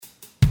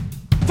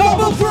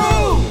Fumble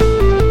through!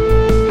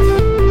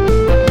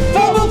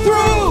 Fumble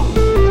through!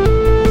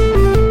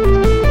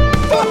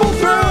 Fumble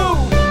through!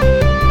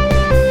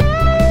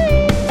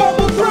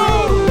 Fumble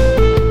through!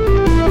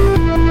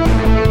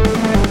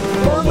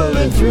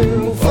 Fumbling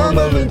through,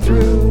 fumbling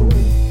through.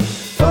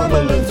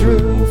 Fumbling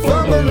through,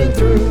 fumbling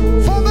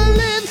through.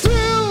 Fumbling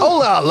through!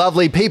 Hola,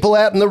 lovely people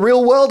out in the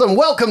real world, and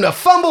welcome to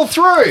Fumble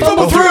Through!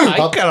 Fumble through!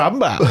 A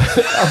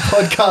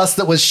podcast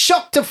that was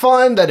shocked to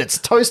find that its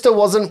toaster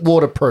wasn't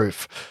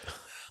waterproof.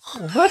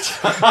 What?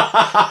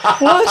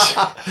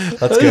 That's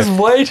This is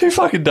way too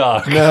fucking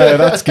dark. No,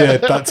 that's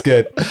good. That's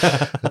good.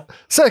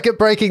 Circuit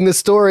breaking the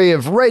story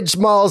of Reg,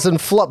 Miles, and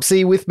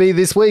Flopsy. With me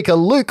this week are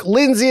Luke,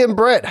 Lindsay, and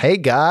Brett. Hey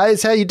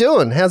guys, how you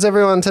doing? How's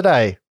everyone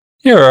today?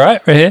 You're all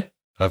right, right here.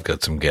 I've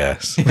got some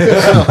gas.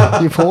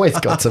 You've always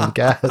got some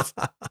gas.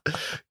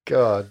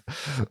 God.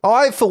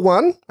 I, for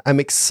one, am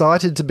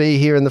excited to be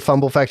here in the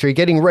Fumble Factory,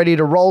 getting ready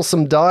to roll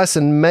some dice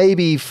and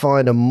maybe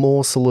find a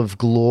morsel of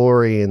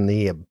glory in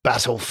the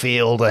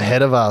battlefield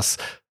ahead of us.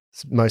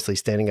 Mostly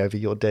standing over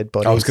your dead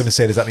bodies. I was going to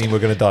say, does that mean we're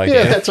going to die?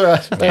 Yeah, that's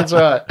right. That's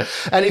right.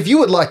 And if you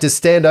would like to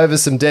stand over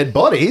some dead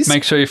bodies,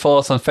 Make sure you follow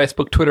us on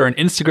Facebook, Twitter, and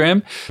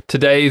Instagram.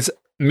 Today's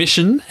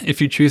mission,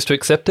 if you choose to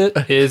accept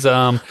it, is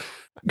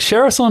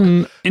share us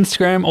on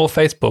Instagram or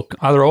Facebook,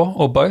 either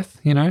or both,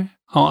 you know.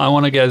 I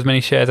want to get as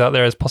many shares out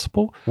there as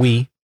possible.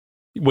 We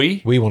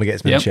We want to get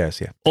as many Yep.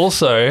 shares, yeah.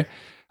 also,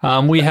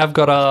 we have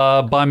got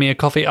a Buy Me a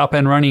Coffee up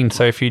and running,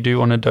 so if you do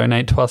want to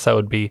donate to us, that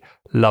would be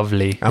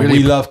lovely. And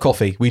we love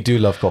coffee. We do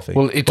love coffee.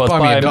 Well, it's Well, buy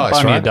me a dice,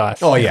 buy me a right?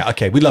 dice. oh, yeah.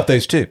 Okay. We love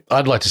those too.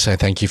 I'd like to say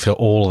thank you for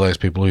all of those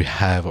people who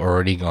have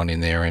already gone in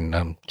there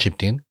and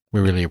chipped in.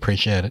 We really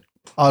appreciate it.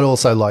 I'd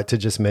also like to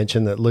just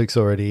mention that Luke's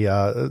already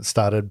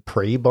started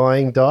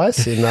pre-buying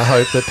dice in the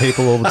hope that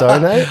people will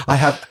donate. I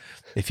have.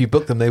 If you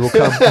book them, they will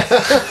come.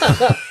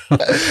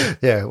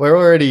 Yeah, we're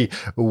already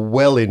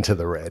well into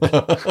the red.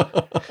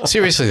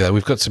 Seriously, though,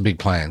 we've got some big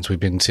plans. We've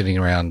been sitting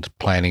around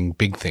planning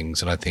big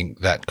things, and I think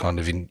that kind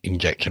of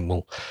injection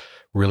will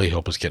really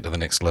help us get to the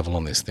next level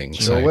on this thing.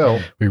 Sure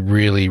will. We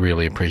really,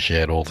 really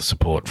appreciate all the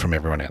support from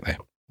everyone out there.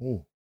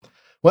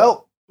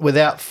 Well,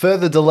 without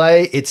further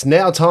delay, it's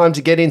now time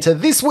to get into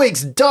this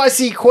week's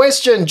Dicey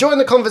Question. Join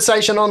the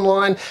conversation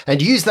online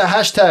and use the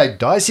hashtag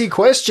Dicey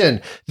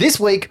Question. This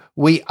week,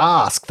 we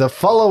ask the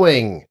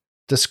following.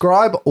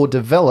 Describe or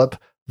develop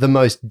the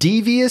most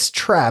devious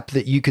trap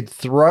that you could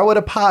throw at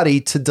a party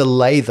to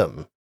delay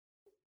them.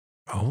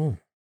 Oh.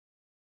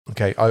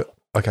 Okay.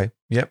 Okay.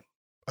 Yep.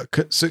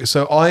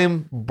 So I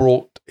am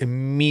brought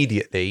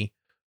immediately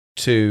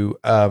to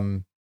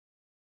Red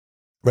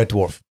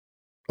Dwarf.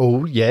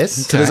 Oh, yes.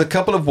 So there's a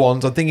couple of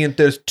ones. I'm thinking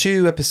there's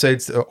two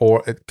episodes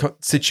or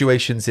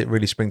situations that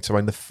really spring to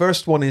mind. The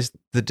first one is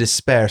the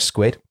Despair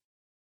Squid.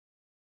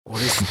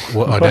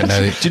 Well, I don't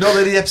know. Do you not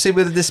know the episode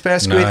with the Despair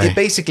Squid? No.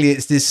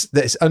 It's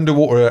this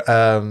underwater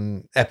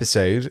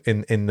episode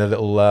in the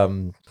little I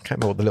can't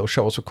remember what the little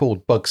shuttles were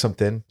called. Bug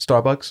something.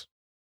 Starbugs,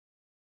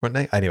 weren't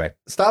they? Anyway,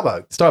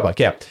 Starbug,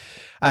 yeah.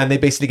 And they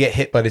basically get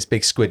hit by this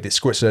big squid that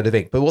squirts a load of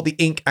ink. But what the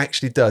ink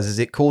actually does is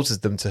it causes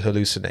them to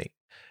hallucinate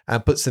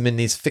and puts them in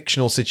these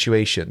fictional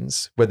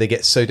situations where they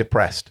get so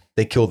depressed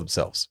they kill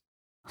themselves.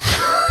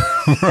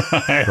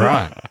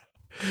 Right.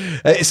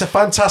 It's a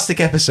fantastic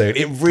episode.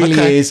 It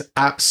really is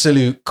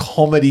absolute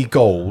comedy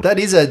gold. That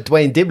is a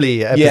Dwayne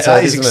Dibley episode. Yeah,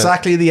 that is isn't it?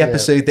 exactly the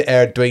episode that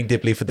aired Dwayne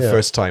Dibley for the Yeah.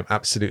 first time.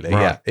 Absolutely.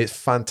 Right. Yeah, it's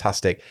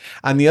fantastic.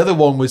 And the other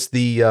one was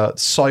the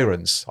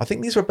Sirens. I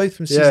think these were both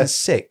from season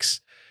 6.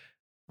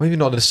 Maybe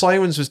not. The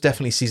Sirens was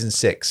definitely season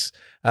 6.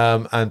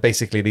 And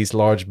basically these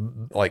large,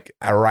 like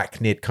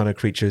arachnid kind of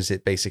creatures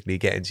that basically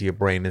get into your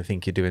brain and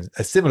think you're doing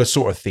a similar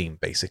sort of theme,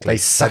 basically. They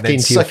suck and then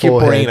into your suck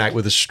your brain forehead. out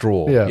with a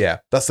straw. Yeah. Yeah.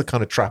 That's the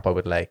kind of trap I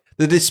would lay.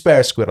 The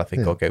Despair Squid, I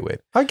think I'll go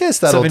with. I guess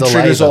that'll Something delay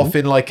triggers them. off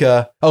in like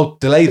a,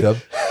 delay them.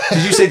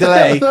 Did you say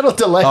delay? That'll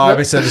delay Oh, I them.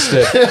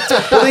 misunderstood.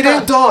 Well, they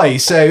don't die,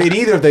 so in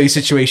either of those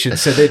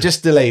situations, so they're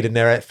just delayed in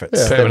their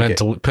efforts. There we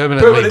go.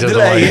 Permanently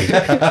delay.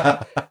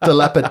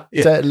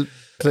 delayed.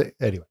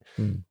 Anyway.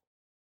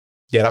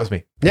 Yeah, that was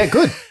me. Yeah,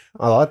 good.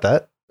 I like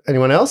that.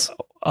 Anyone else?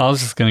 I was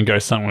just going to go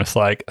something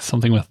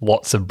with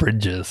lots of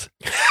bridges.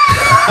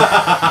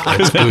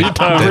 That's good.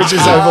 Bridges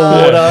That's over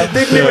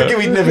water.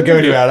 We'd never go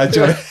anywhere. I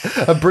enjoy it.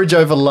 A bridge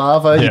over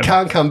lava. You Yeah.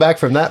 can't come back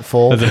from that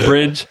fall. There's a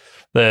bridge.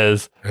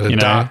 There's, good. A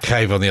dark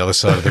cave on the other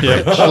side of the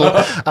Yeah.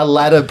 bridge. A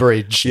ladder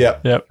bridge. Yeah.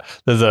 Yep.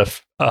 There's a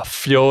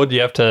fjord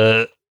you have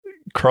to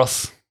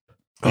cross.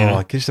 Oh, Yeah.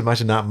 I can just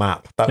imagine that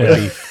map. That would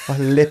be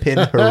flipping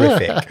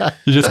horrific.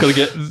 You just got to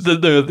get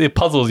the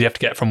puzzles you have to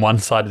get from one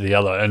side to the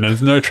other, and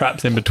there's no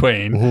traps in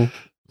between. Mhm.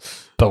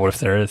 But what if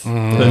there is?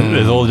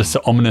 There's all just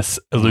ominous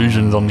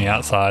illusions on the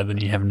outside,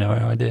 and you have no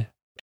idea.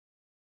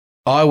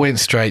 I went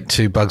straight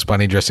to Bugs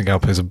Bunny dressing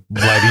up as a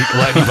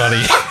lady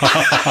bunny.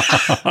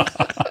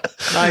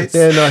 Nice.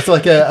 Yeah, no, it's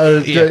like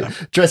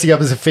dressing up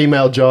as a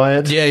female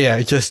giant.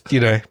 Yeah, just,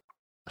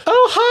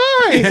 Oh,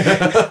 hi.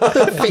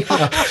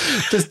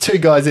 Just two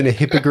guys in a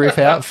hippogriff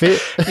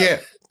outfit yeah.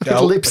 with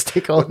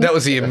lipstick on. That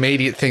was the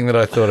immediate thing that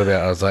I thought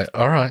about. I was like,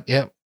 all right,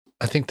 yeah,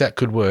 I think that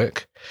could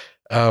work.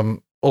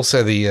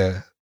 Also,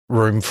 the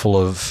room full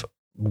of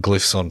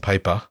glyphs on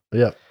paper.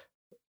 Yep.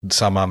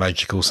 Some are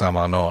magical, some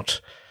are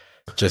not.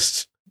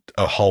 Just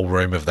a whole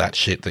room of that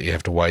shit that you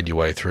have to wade your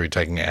way through,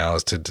 taking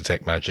hours to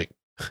detect magic.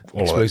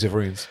 All of it. Explosive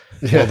runes.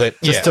 Yeah. Well,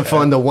 that- Just yeah. to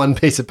find the one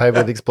piece of paper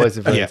with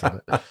explosive runes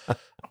on it.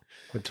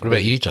 What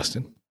about you,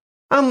 Justin?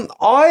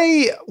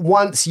 I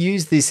once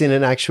used this in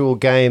an actual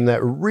game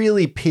that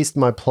really pissed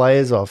my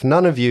players off.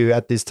 None of you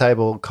at this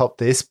table copped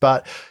this,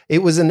 but it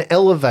was an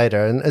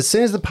elevator. And as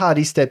soon as the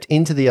party stepped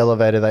into the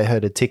elevator, they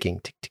heard a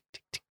ticking, tick, tick,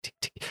 tick, tick, tick,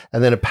 tick.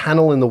 And then a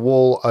panel in the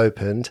wall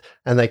opened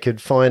and they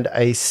could find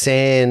a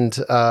sand,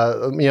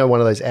 one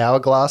of those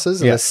hourglasses,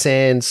 and Yeah. the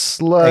sand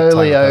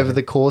slowly Egg timer, over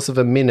the course of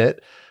a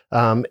minute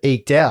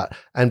eked out.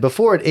 And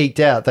before it eked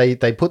out, they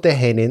put their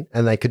hand in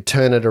and they could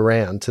turn it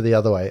around to the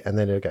other way. And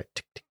then it would go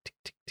tick, tick,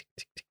 tick, tick, tick,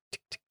 tick, tick, tick,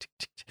 tick,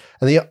 tick, tick.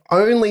 And the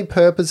only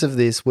purpose of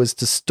this was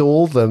to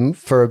stall them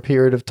for a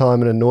period of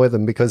time and annoy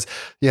them because,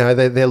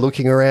 they're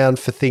looking around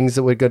for things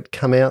that would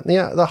come out.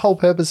 Yeah, the whole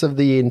purpose of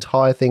the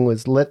entire thing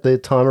was let the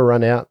timer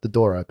run out, the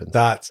door opens.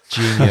 That's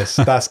genius.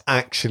 That's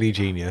actually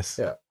genius.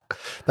 Yeah.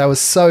 That was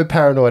so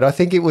paranoid. I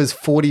think it was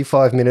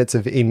 45 minutes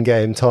of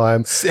in-game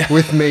time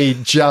with me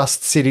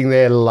just sitting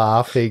there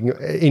laughing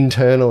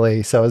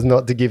internally so as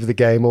not to give the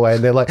game away.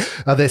 And they're like,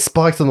 are there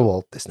spikes on the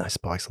wall? There's no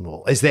spikes on the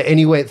wall. Is there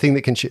any thing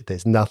that can shoot?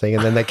 There's nothing.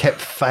 And then they kept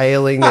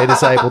failing their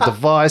disabled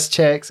device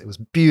checks. It was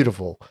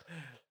beautiful.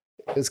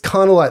 It was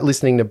kind of like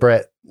listening to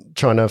Brett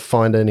trying to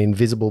find an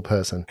invisible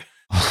person.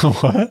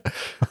 What?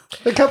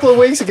 A couple of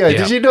weeks ago, Yeah.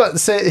 did you not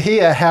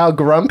hear how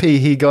grumpy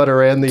he got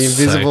around the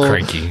invisible, So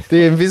cranky.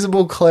 the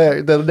invisible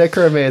cleric, the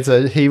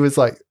necromancer? He was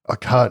like, I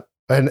can't,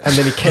 and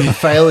then he kept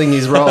failing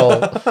his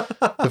role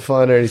to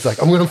find her. And he's like,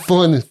 I'm going to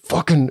find this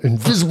fucking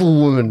invisible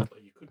woman.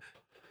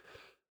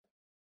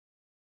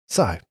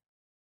 So,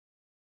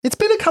 it's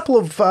been a couple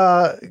of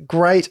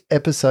great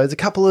episodes, a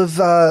couple of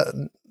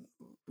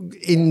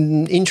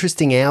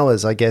interesting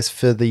hours, I guess,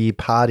 for the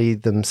party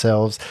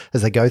themselves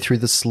as they go through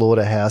the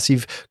slaughterhouse.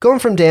 You've gone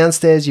from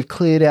downstairs, you've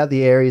cleared out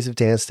the areas of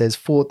downstairs,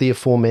 fought the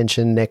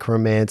aforementioned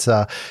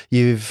necromancer,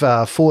 you've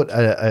fought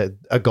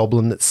a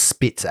goblin that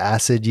spits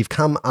acid, you've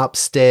come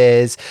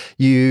upstairs,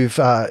 you've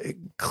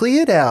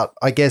cleared out,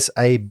 I guess,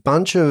 a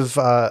bunch of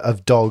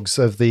dogs,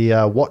 of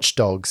the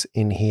watchdogs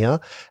in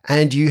here,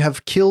 and you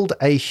have killed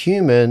a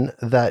human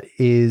that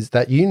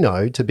you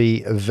know to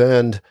be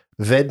Vern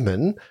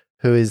Vedman,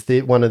 who is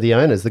one of the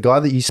owners, the guy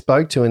that you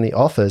spoke to in the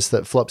office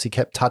that Flopsy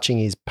kept touching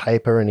his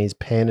paper and his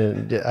pen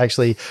and it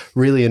actually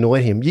really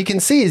annoyed him. You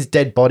can see his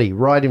dead body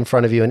right in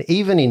front of you, and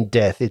even in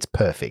death, it's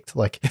perfect.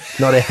 Like,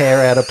 not a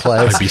hair out of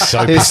place. I'd be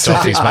so pissed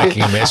off he's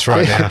making a mess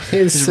right now.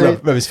 His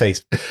Rub his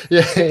face. yeah,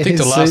 I think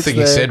the last thing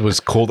he said was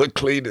call the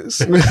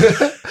cleaners. I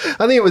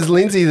think it was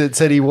Lindsay that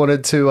said he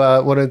wanted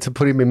to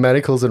put him in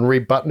manacles and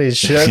rebutton his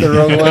shirt the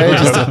wrong way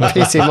just to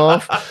piss him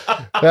off.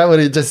 That would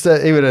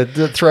have he would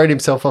have thrown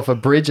himself off a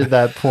bridge at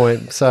that point.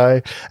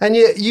 So, and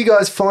you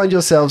guys find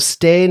yourselves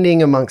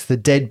standing amongst the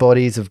dead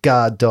bodies of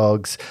guard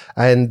dogs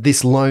and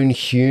this lone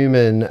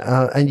human,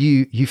 and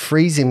you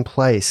freeze in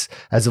place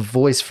as a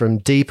voice from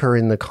deeper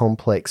in the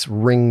complex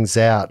rings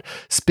out,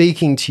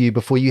 speaking to you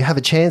before you have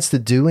a chance to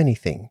do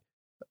anything.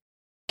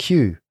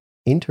 Cue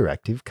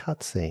interactive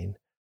cutscene.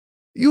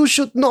 You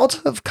should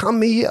not have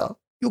come here.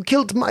 You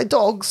killed my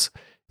dogs.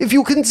 If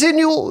you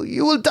continue,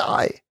 you will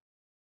die.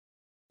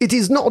 It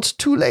is not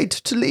too late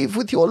to leave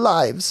with your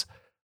lives.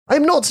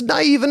 I'm not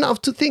naive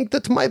enough to think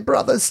that my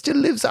brother still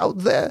lives out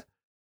there.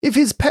 If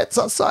his pets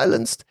are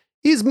silenced,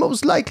 he is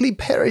most likely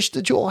perished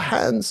at your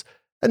hands,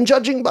 and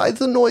judging by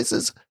the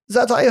noises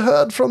that I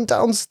heard from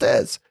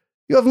downstairs,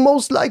 you have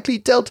most likely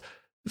dealt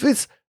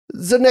with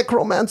the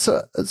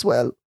necromancer as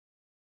well.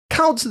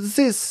 Count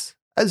this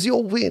as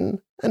your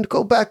win and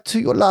go back to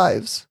your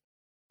lives.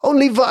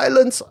 Only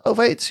violence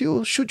awaits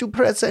you should you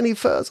press any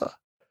further.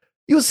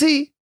 You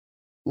see,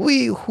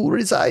 we who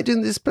reside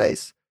in this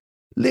place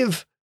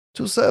live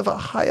to serve a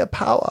higher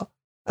power,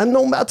 and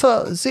no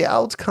matter the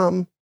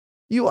outcome,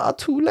 you are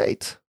too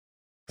late.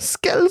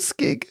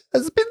 Skelskig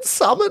has been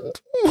summoned.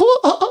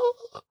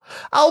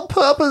 Our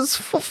purpose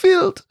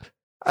fulfilled,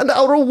 and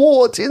our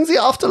reward in the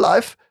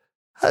afterlife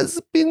has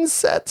been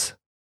set.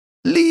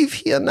 Leave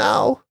here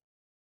now,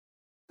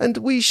 and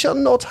we shall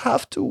not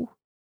have to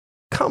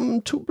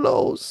come to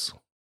blows.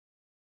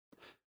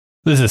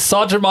 This is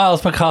Sergeant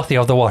Miles McCarthy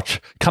of the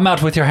Watch. Come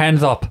out with your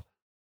hands up.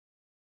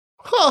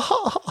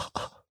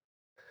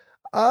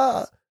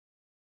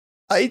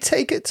 I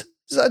take it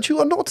that you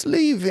are not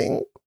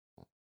leaving.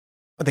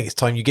 I think it's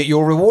time you get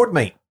your reward,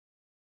 mate.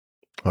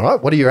 All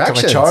right, what are your Can I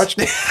actions? charge?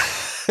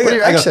 What are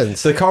your Hang on. actions?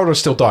 So the corridor's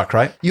still dark,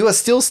 right? You are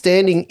still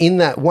standing in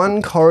that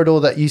one corridor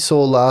that you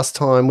saw last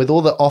time with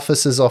all the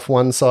officers off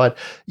one side.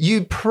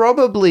 You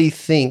probably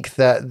think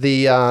that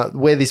the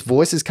where this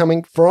voice is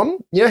coming from,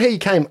 you know how you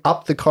came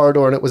up the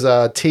corridor and it was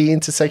a T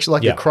intersection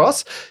like Yeah. a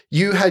cross?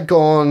 You had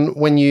gone,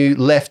 when you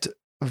left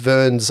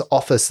Vern's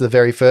office the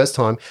very first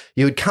time,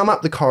 you would come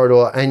up the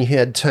corridor and you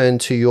had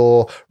turned to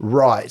your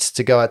right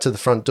to go out to the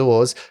front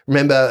doors.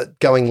 Remember,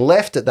 going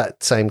left at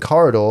that same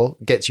corridor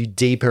gets you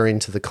deeper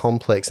into the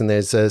complex, and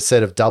there's a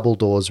set of double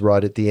doors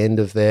right at the end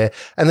of there.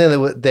 And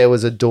then there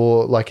was a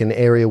door, like an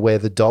area where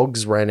the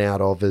dogs ran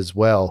out of as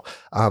well,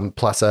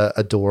 plus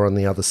a door on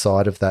the other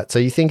side of that. So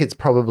you think it's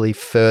probably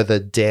further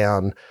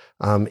down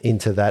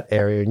into that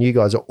area, and you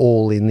guys are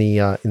all in the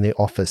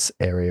office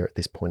area at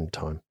this point in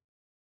time.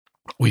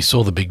 We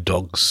saw the big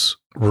dog's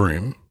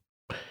room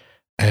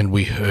and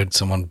we heard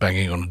someone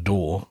banging on a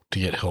door to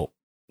get help,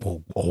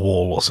 or a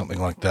wall or something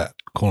like that,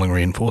 calling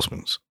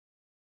reinforcements.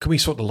 Can we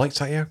sort the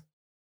lights out here?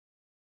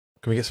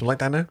 Can we get some light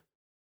down there?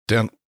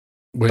 Down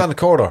Down the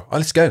corridor. Oh,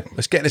 let's go.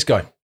 Let's get this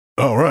guy.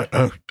 Oh, right.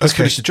 Oh, Let's okay.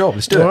 finish the job.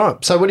 Let's do All it.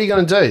 right. So what are you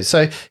going to do?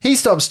 So he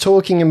stops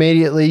talking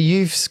immediately.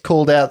 You've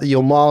called out that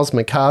you're Miles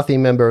McCarthy,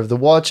 member of the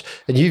Watch,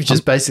 and you've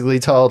just basically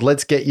told,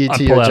 let's get you I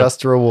to pull your out-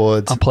 just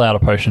rewards. I'll pull out a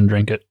potion,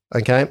 drink it.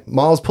 Okay.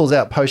 Miles pulls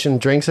out potion,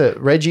 drinks it.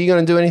 Reggie, you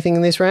going to do anything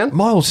in this round?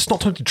 Miles, it's not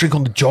time to drink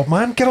on the job,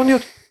 man. Get on your...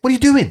 What are you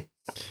doing?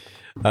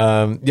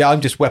 Yeah,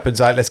 I'm just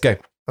weapons out. Let's go.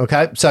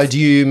 Okay. So do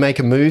you make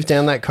a move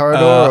down that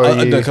corridor?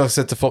 or you... No, 'cause I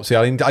said to Flopsy,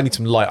 I need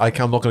some light.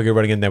 I'm not going to go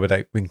running in there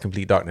without in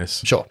complete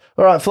darkness. Sure.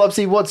 All right,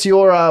 Flopsy, what's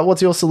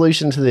your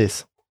solution to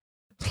this?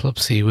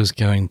 Flopsy was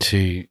going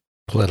to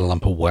pull out a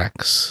lump of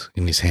wax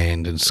in his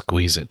hand and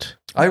squeeze it.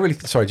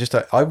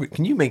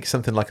 Can you make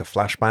something like a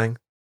flashbang?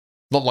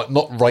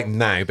 Not right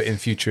now, but in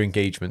future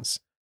engagements.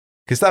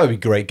 Because that would be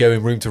great.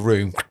 Going room to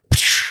room.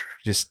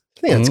 Just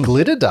I think it's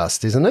glitter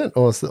dust, isn't it?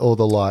 Or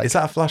the light? is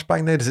that a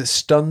flashbang there? Does it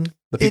stun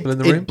the people in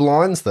the It room?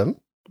 blinds them,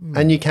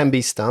 and you can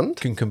be stunned.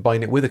 Can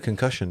combine it with a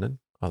concussion then.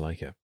 I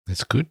like it.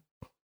 That's good.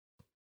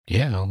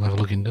 Yeah, I'll have a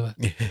look into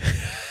that.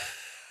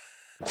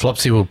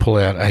 Flopsy will pull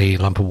out a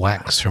lump of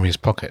wax from his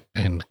pocket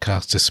and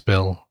cast a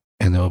spell,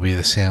 and there will be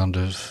the sound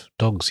of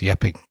dogs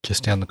yapping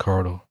just down the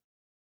corridor.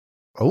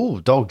 Oh,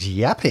 dogs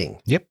yapping.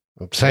 Yep.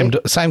 Okay.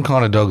 Same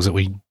kind of dogs that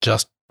we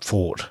just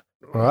fought.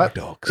 All right.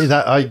 Dogs. Is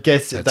that, I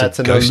guess That's that's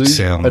a an, ghost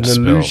sound an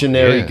spell.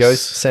 illusionary Yes.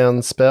 ghost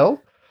sound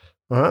spell.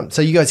 All right.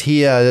 So you guys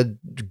hear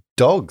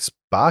dogs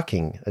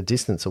barking a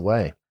distance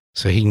away.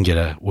 So he can get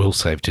a will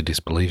save to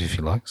disbelieve if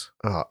he likes.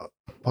 Oh,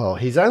 well,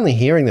 he's only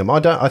hearing them.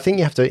 I think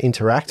you have to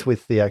interact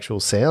with the actual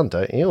sound,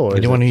 don't you? Or is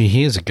Anyone it- who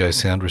hears a ghost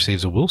sound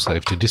receives a will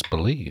save to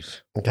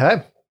disbelieve.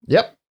 Okay.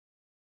 Yep.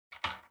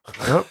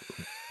 Yep.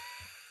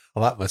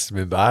 Well, that must have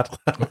been bad.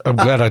 I'm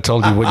glad I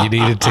told you what you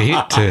needed to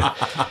hit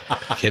to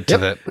get to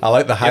that. I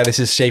like how this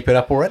is shaping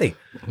up already.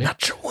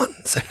 Natural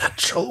one's a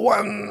natural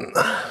one.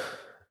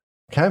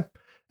 Okay.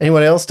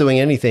 Anyone else doing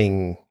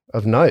anything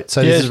of note?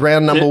 So Yeah, this is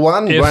round number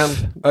one.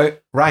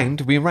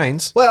 Round? We in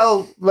rounds?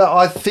 Well,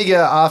 I figure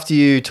after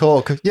you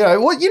talk, you know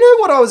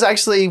what I was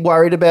actually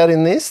worried about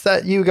in this?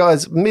 That you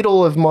guys,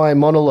 middle of my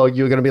monologue,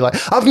 you were going to be like,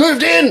 I've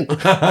moved in.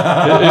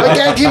 I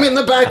gagged him in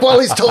the back while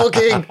he's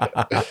talking.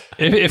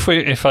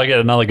 If I get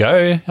another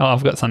go,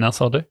 I've got something else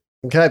I'll do.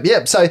 Okay,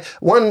 yeah. So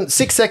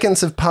 6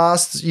 seconds have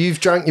passed. You've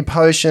drunk your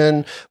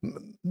potion.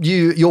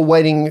 You're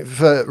waiting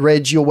for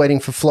Reg. You're waiting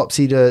for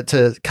Flopsy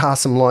to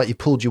cast some light. You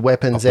pulled your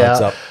weapons Lights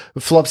out. up.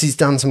 Flopsy's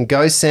done some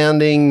ghost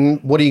sounding.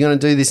 What are you going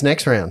to do this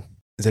next round?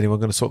 Is anyone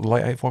going to sort the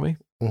light out for me?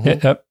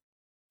 Yep.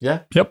 Yeah?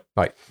 Yep.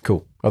 Right,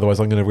 cool. Otherwise,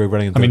 I'm going to go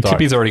running into I mean, the dark.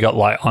 Tippy's already got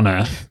light on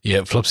her.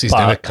 Yeah, Flopsy's But-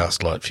 never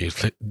cast light for you.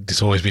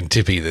 It's always been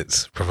Tippy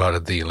that's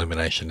provided the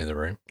illumination in the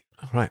room.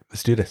 Right,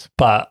 let's do this.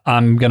 But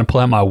I'm going to pull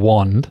out my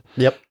wand.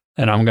 Yep.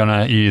 And I'm going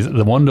to use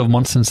the Wand of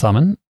Monster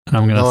Summon, and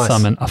I'm going to Nice.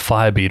 summon a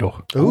fire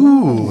beetle.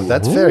 Ooh,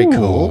 that's very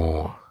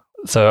cool.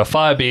 Ooh. So a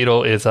fire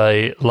beetle is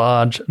a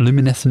large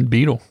luminescent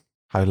beetle.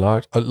 How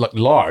large?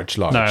 Large.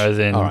 No, as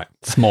in All right.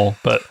 small,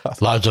 but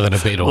Larger than a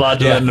beetle.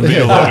 larger Yeah. than the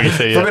beetle that we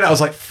see. For a minute, I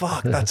was like,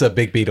 fuck, that's a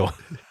big beetle.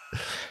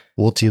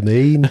 What do you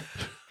mean?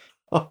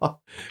 We'll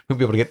be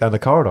able to get down the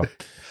corridor.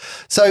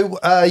 So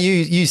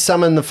you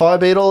summon the fire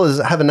beetle. Does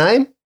it have a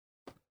name?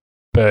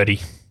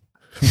 Birdie.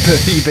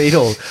 Birdie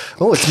beetle.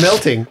 Oh, it's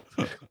melting.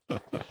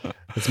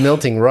 It's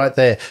melting right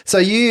there. So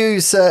you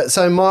use,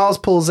 so Miles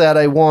pulls out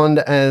a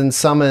wand and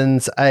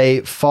summons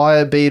a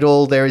fire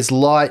beetle. There is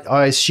light.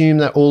 I assume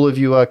that all of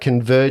you are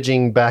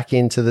converging back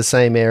into the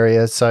same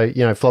area. So,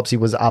 you know, Flopsy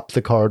was up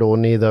the corridor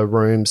near the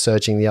room,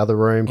 searching the other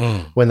room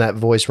when that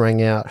voice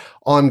rang out.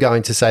 I'm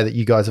going to say that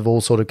you guys have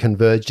all sort of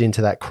converged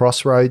into that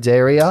crossroads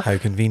area. How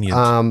convenient.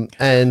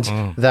 And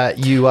that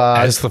you are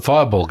As the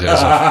fireball goes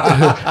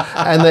off.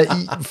 and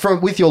that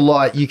from with your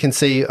light you can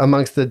see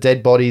amongst the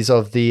dead bodies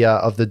of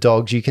the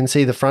dogs, you can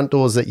see the front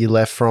doors that you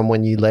left from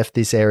when you left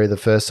this area the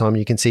first time.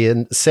 You can see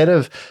a set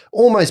of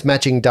almost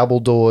matching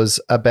double doors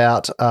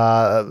about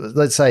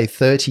let's say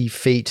 30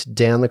 feet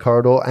down the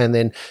corridor, and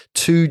then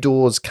two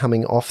doors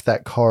coming off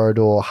that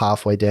corridor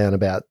halfway down,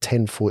 about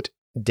 10 foot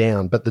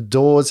down. But the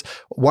doors,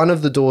 one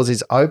of the doors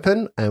is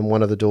open and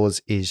one of the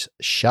doors is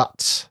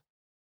shut.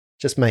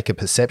 Just make a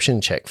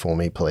perception check for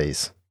me,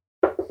 please.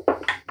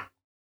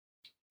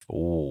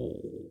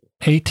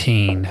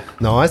 18.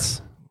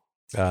 Nice.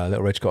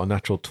 Little Rich got a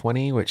natural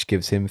 20, which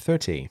gives him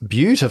 30.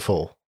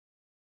 Beautiful.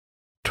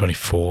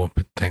 24,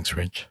 but thanks,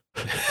 Rich.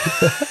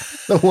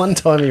 The one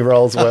time he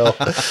rolls well.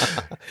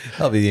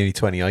 That'll be the only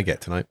 20 I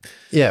get tonight.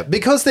 Yeah,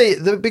 because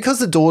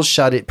the door's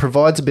shut, it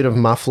provides a bit of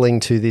muffling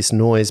to this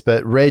noise.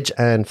 But Reg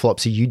and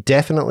Flopsy, you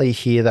definitely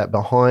hear that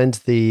behind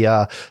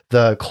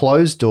the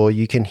closed door.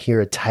 You can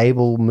hear a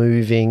table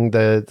moving,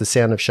 the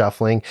sound of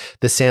shuffling,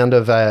 the sound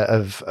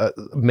of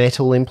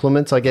metal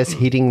implements, I guess,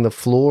 hitting the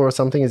floor or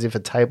something, as if a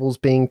table's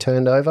being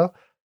turned over.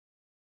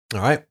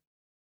 All right.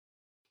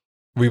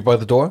 We by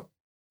the door?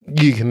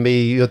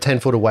 You're 10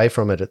 foot away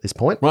from it at this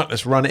point. Right,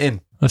 let's run it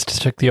in. Let's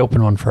just check the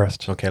open one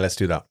first, Okay, let's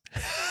do that.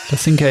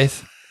 just in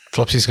case.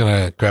 Flopsy's going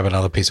to grab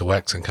another piece of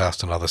wax and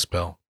cast another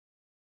spell.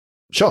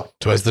 Sure.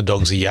 So as the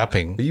dogs are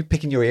yapping, Are you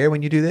picking your ear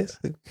when you do this?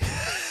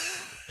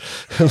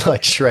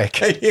 Like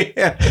Shrek.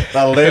 Yeah,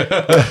 that'll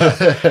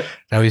do.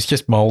 now he's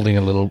just molding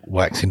a little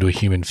wax into a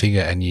human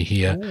figure, and you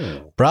hear,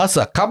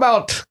 "Brother, come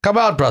out,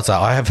 brother!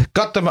 I have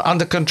got them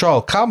under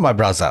control. Come, my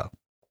brother."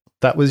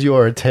 That was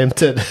your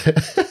attempt at...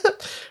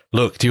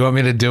 Look, do you want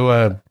me to do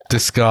a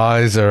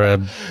disguise or a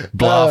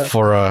bluff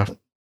or a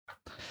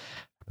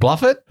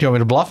bluff it? Do you want me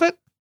to bluff it?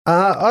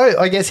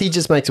 I guess he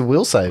just makes a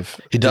will save.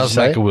 He Did does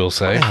you make say? a will I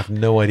save. have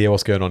no idea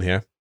what's going on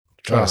here.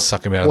 Trying to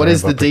suck him out. What of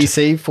is the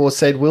DC for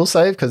said will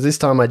save? Because this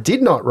time I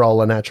did not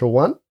roll a natural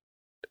one.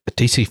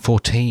 DC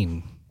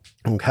 14.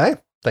 Okay,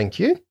 thank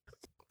you.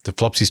 The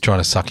Flopsy's trying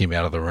to suck him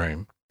out of the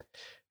room.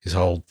 His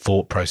whole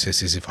thought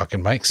process is, if I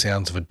can make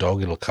sounds of a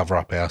dog, it'll cover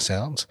up our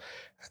sounds,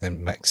 and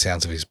then make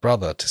sounds of his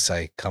brother to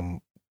say,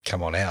 come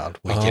on out.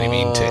 We get him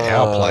into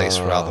our place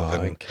rather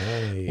than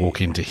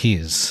walk into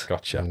his.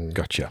 Gotcha.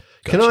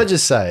 Can I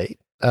just say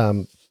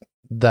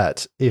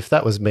that if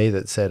that was me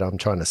that said I'm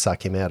trying to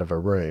suck him out of a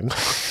room,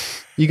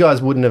 you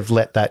guys wouldn't have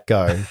let that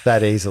go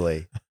that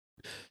easily.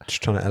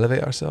 Just trying to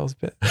elevate ourselves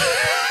a bit.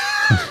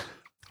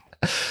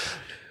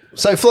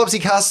 So Flopsy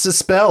casts a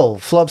spell.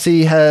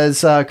 Flopsy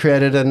has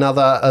created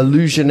another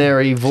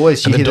illusionary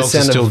voice. And You the hear the dogs are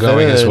sound still of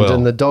going as Vern, well.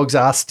 and the dogs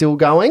are still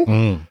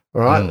going.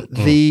 All right.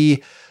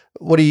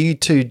 What are you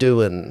two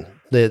doing?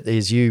 There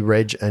is you,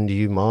 Reg, and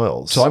you,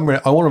 Miles. So I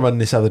want to run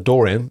this other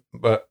door in,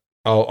 but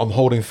I'm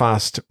holding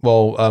fast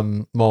while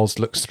Miles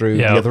looks through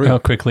the Yeah, other I'll room.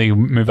 quickly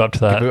move up to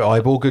that.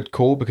 Eyeball, good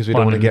call, because we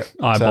don't want to get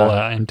eyeball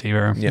out empty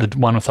room. yeah. The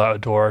one without a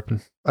door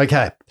open.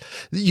 Okay,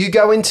 you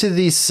go into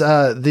this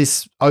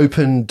this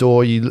open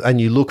door,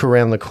 and you look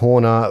around the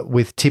corner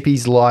with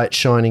Tippy's light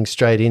shining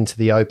straight into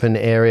the open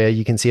area.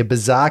 You can see a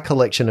bizarre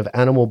collection of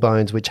animal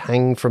bones which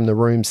hang from the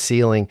room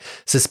ceiling,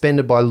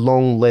 suspended by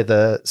long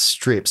leather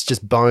strips,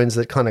 just bones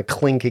that kind of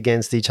clink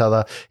against each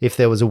other if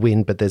there was a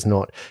wind, but there's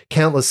not.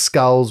 Countless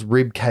skulls,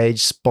 rib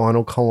cage,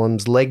 spinal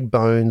columns, leg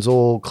bones,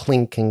 all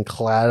clink and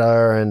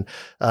clatter, and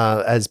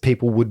as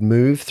people would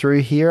move through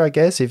here, I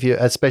guess, if you,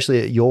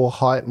 especially at your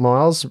height,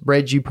 Miles.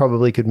 Reg, you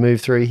probably could move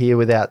through here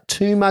without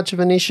too much of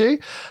an issue.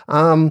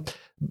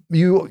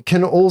 You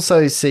can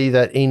also see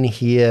that in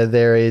here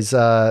there is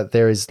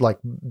like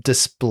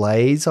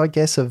displays, I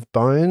guess, of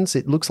bones.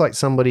 It looks like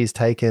somebody's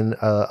taken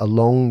a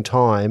long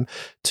time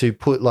to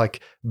put like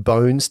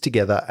bones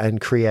together and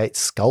create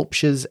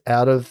sculptures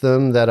out of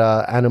them that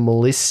are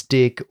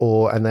animalistic,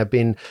 and they've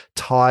been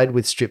tied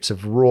with strips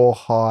of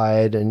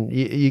rawhide. And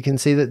you can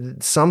see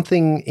that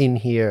something in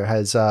here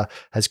has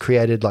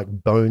created like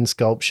bone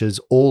sculptures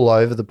all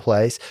over the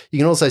place. You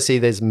can also see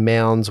there's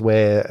mounds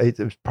where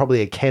it's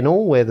probably a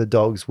kennel where the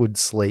dogs would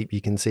sleep.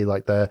 You can see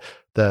like the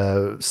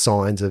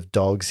signs of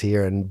dogs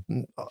here and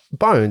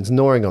bones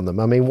gnawing on them.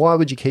 I mean, why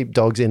would you keep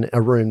dogs in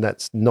a room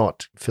that's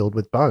not filled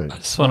with bones? I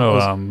just want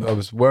to. I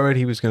was worried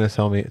he was going to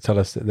tell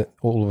us that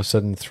all of a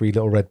sudden 3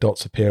 little red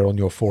dots appear on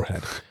your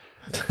forehead.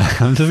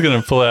 I'm just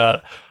going to pull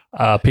out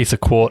a piece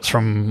of quartz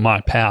from my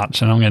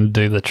pouch, and I'm going to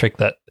do the trick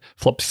that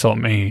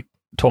Flopsy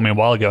taught me a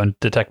while ago and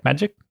detect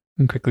magic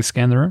and quickly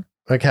scan the room.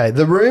 Okay,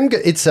 the room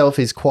itself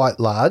is quite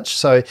large,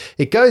 so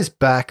it goes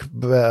back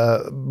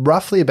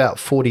roughly about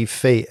 40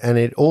 feet, and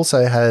it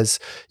also has,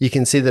 you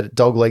can see that it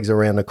dog legs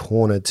around a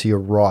corner to your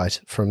right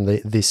from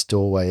this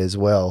doorway as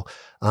well.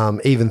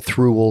 Even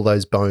through all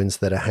those bones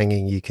that are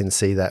hanging, you can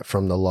see that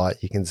from the light.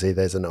 You can see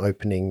there's an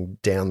opening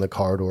down the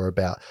corridor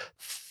about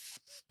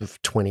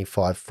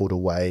 25 foot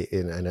away,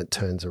 and it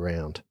turns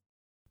around.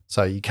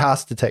 So you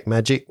cast Detect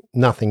Magic,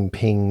 nothing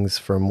pings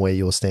from where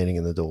you're standing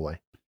in the doorway.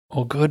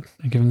 All good.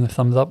 I give him the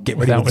thumbs up. Get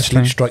ready without with the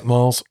whispering. sleep strike,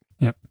 Miles.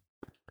 Yep.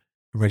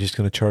 And Reggie's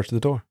going to charge to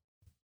the door.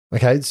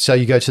 Okay, so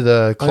you go to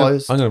the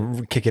close. I'm going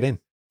to kick it in.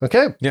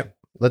 Okay. Yep.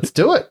 Let's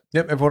do it.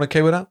 Yep, everyone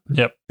okay with that?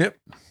 Yep.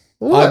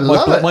 Ooh, I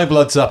love it. My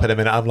blood's up in a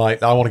minute. I'm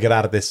like, I want to get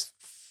out of this.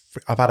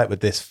 I've had it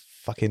with this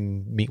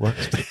fucking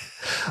meatworks.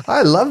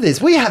 I love this.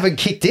 We haven't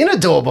kicked in a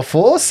door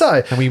before,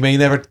 so And we may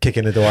never kick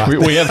in the door after.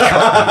 We have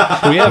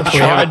tried. We have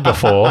tried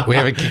before. We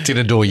haven't kicked in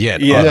a door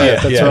yet. Yeah,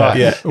 that's right.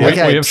 Yeah. We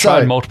Okay, have so-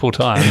 tried multiple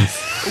times.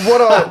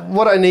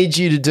 what I need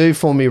you to do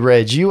for me,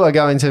 Reg, you are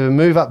going to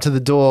move up to the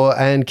door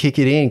and kick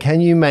it in.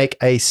 Can you make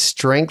a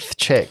strength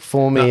check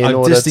for me in I'm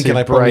order just thinking to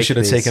I probably break should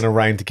have this? taken a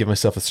round to give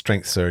myself a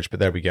strength surge, but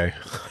there we go.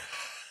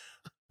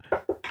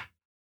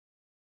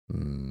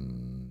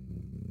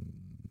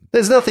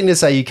 There's nothing to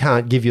say you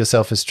can't give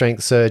yourself a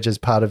strength surge as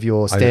part of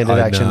your standard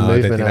action I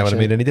movement don't think that would action.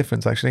 have made any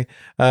difference, actually.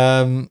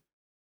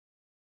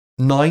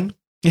 9.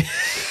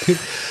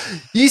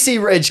 You see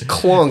Reg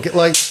clonk,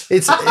 like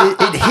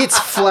it hits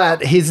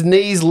flat, his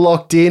knees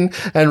locked in,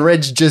 and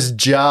Reg just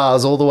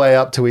jars all the way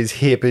up to his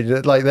hip.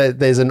 And like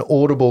there's an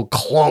audible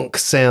clonk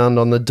sound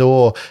on the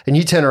door, and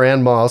you turn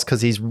around, Miles,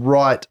 because he's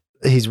right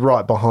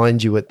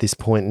behind you at this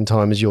point in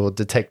time as you're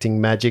detecting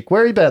magic.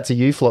 Whereabouts are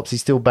you, Flops? He's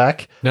still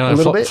back a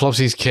little bit?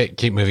 Flopsy's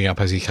keep moving up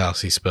as he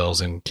casts his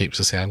spells and keeps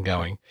the sound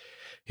going.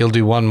 He'll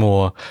do one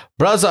more.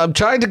 Brother, I'm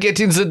trying to get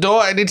in the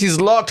door and it is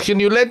locked. Can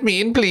you let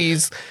me in,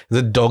 please?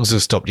 The dogs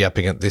have stopped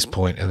yapping at this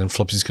point, and then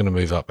Flopsy's going to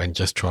move up and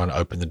just try and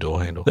open the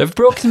door handle. They've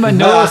broken my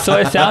nose, so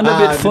I sound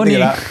a bit funny.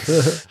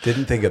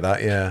 Didn't think of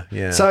that.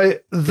 Yeah. So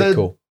Pretty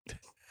cool.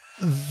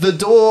 the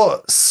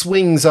door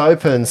swings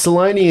open.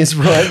 Saloni is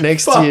right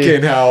next to you.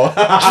 Fucking hell.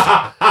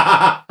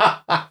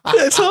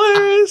 That's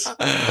hilarious.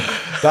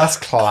 That's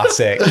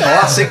classic.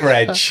 Classic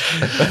Reg.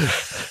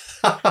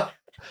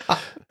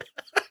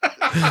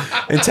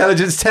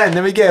 Intelligence 10.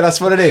 There we go.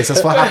 That's what it is.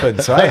 That's what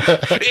happens, right?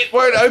 It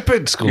won't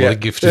open. School of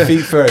gifted.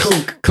 Feet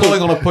first.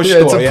 Calling on a push Yeah,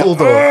 door. it's a pull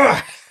door.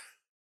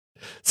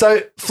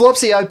 So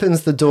Flopsy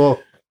opens the door.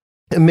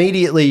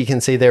 Immediately, you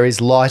can see there is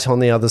light on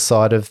the other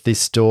side of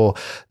this door.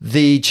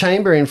 The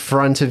chamber in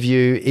front of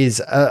you is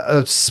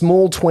a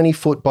small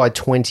 20-foot by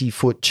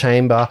 20-foot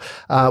chamber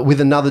with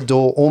another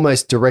door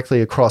almost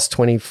directly across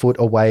 20 foot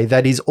away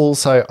that is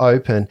also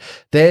open.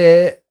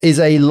 There is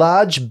a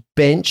large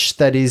bench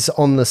that is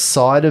on the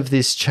side of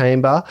this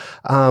chamber.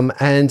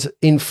 And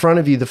in front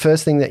of you, the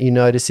first thing that you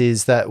notice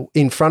is that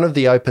in front of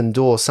the open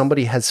door,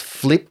 somebody has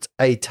flipped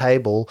a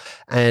table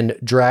and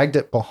dragged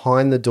it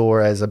behind the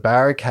door as a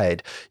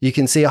barricade. You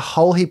can see a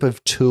whole heap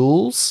of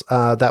tools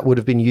that would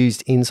have been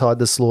used inside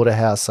the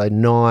slaughterhouse. So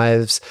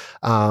knives,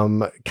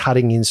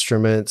 cutting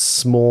instruments,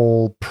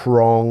 small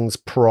prongs,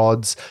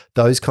 prods,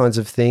 those kinds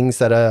of things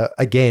that are,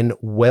 again,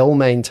 well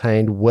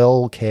maintained,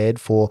 well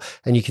cared for.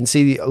 And you can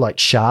see like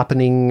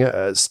sharpening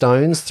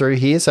stones through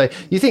here. So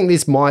you think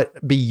this might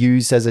be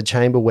used as a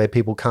chamber where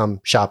people come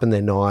sharpen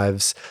their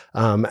knives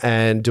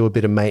and do a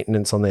bit of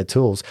maintenance on their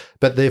tools.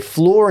 But the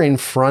floor in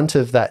front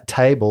of that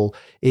table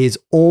is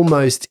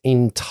almost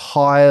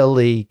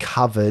entirely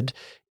covered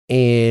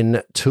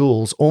in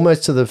tools,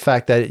 almost to the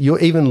fact that you're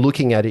even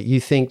looking at it, you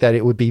think that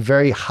it would be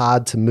very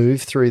hard to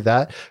move through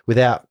that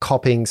without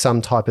copying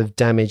some type of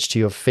damage to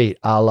your feet,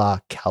 a la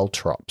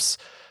caltrops.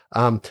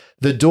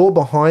 The door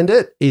behind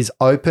it is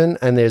open,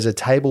 and there's a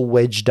table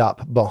wedged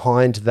up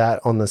behind that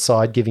on the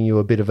side, giving you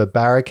a bit of a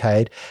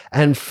barricade.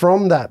 And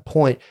from that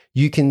point,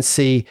 you can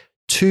see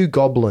two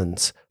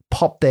goblins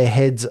pop their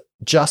heads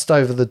just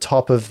over the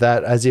top of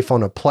that, as if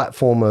on a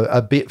platform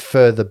a bit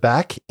further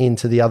back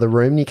into the other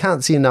room. You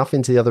can't see enough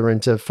into the other room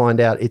to find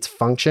out its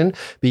function,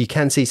 but you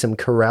can see some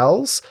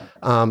corrals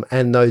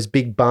and those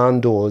big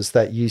barn doors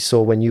that you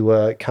saw when you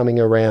were coming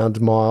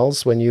around,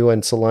 Miles, when you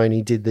and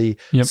Saloni did the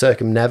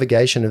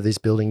circumnavigation of this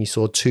building. You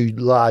saw two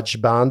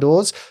large barn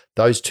doors.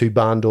 Those two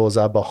barn doors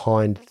are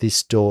behind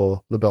this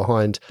door,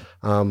 behind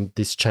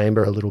this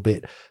chamber a little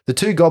bit. The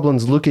two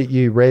goblins look at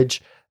you, Reg,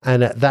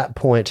 and at that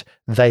point,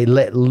 they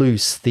let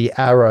loose the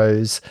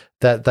arrows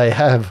that they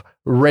have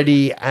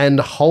ready and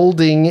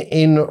holding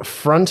in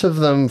front of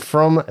them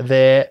from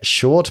their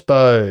short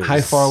bows. How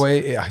far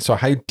away? Sorry,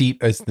 how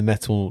deep is the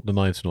metal, the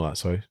knives and all that?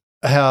 Sorry.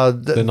 How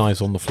The knives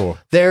on the floor.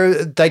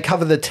 they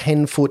cover the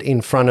 10 foot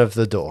in front of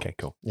the door. Okay,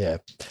 cool. Yeah.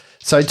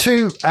 So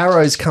two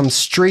arrows come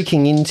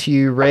streaking into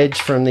you, Reg,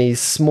 from these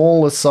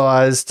smaller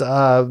sized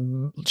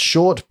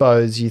short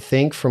bows, you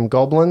think, from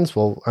goblins.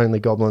 Well, only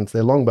goblins.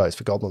 They're long bows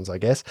for goblins, I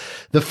guess.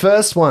 The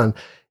first one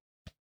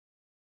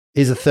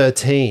is a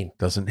 13.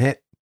 Doesn't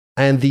hit.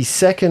 And the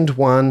second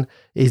one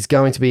is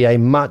going to be a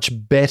much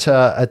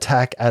better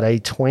attack at a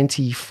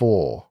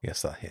 24.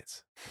 Yes, that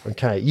hits.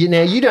 Okay.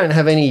 Now you don't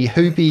have any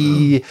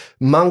hoopy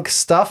monk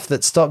stuff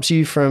that stops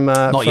you from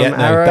Not yet, no.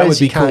 arrows. That would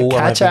be you can't cool.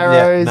 catch Yeah,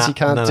 arrows. nah, you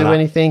can't none of do that.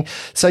 anything.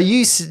 So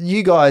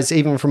you guys,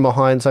 even from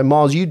behind, so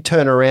Miles, you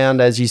turn around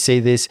as you see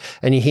this,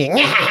 and you hear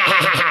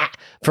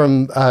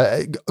from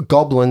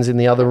goblins in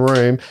the other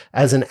room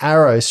as an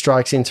arrow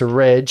strikes into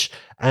Reg,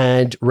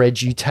 and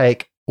Reg, you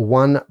take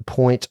 1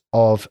 point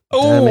of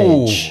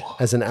damage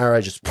as an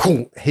arrow just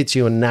hits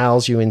you and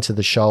nails you into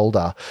the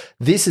shoulder.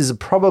 This is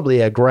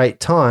probably a great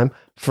time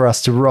for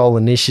us to roll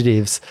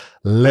initiatives.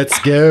 Let's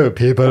go,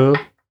 people.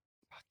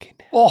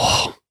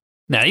 Oh,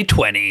 natty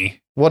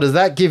 20. What does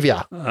that give you?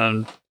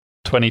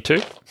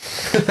 22.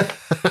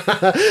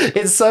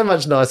 It's so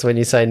much nicer when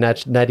you say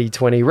natty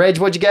 20. Reg,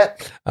 what'd you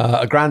get?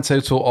 A grand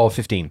total of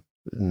 15.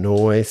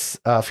 Nice.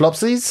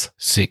 Flopsies?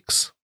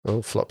 6.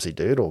 Oh, Flopsy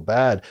doodle,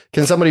 bad.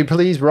 Can somebody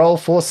please roll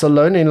for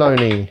Saloni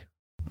Loney?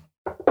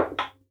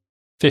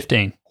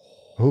 15.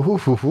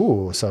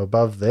 Ooh, so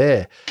above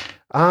there.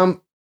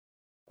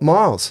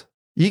 Miles,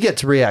 you get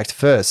to react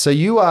first. So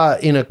you are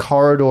in a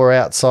corridor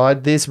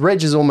outside this.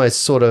 Reg is almost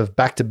sort of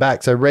back to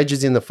back. So Reg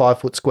is in the 5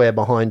 foot square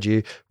behind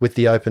you with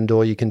the open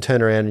door. You can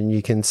turn around and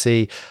you can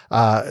see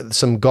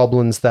some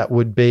goblins that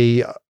would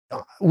be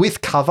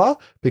with cover,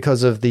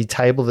 because of the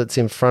table that's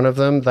in front of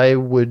them, they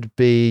would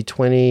be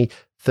 20,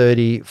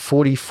 30,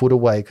 40 foot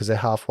away because they're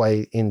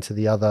halfway into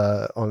the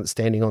other,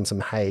 standing on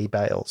some hay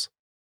bales.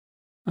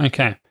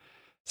 Okay.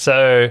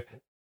 So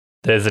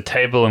there's a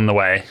table in the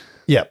way.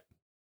 Yep.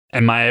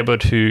 Am I able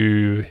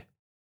to...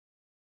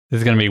 This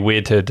is going to be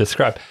weird to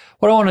describe.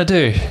 What I want to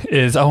do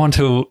is I want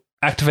to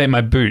activate my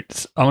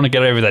boots. I want to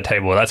get over that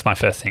table. That's my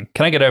first thing.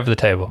 Can I get over the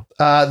table?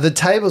 The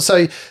table.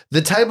 So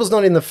the table's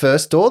not in the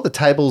first door. The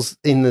table's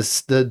in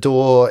the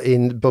door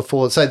in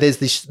before. So there's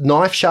this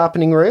knife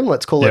sharpening room.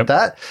 Let's call it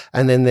that.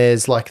 And then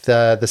there's like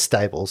the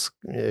stables.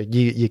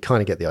 You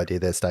kind of get the idea.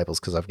 They're stables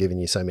because I've given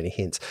you so many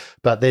hints.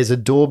 But there's a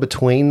door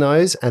between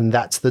those, and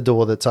that's the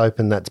door that's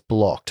open. That's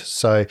blocked.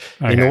 So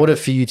in order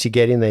for you to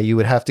get in there, you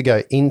would have to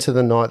go into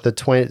the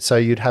knife. So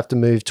you'd have to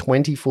move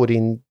 20 foot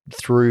in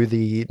through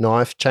the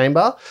knife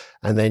chamber,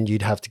 and then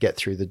you'd have to get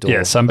through the door.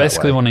 Yeah, so I'm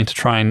basically wanting to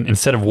try and,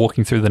 instead of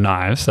walking through the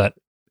knives that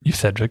you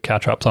said for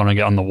caltrops, I want to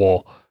get on the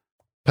wall.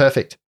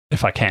 Perfect.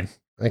 If I can.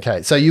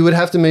 Okay, so you would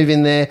have to move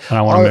in there. And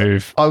I want to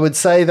move. I would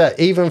say that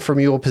even from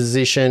your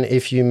position,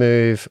 if you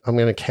move, I'm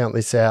going to count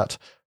this out,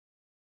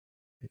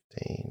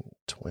 15,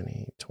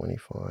 20,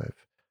 25,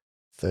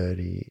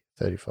 30,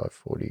 35,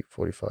 40,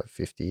 45,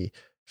 50,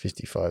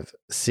 55,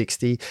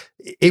 60.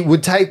 It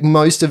would take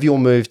most of your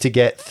move to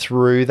get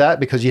through that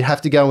because you'd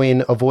have to go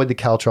in, avoid the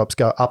caltrops,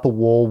 go up a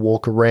wall,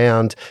 walk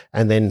around,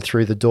 and then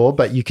through the door.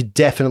 But you could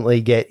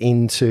definitely get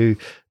into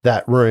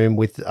that room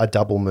with a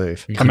double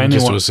move. You can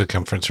just do a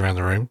circumference around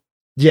the room.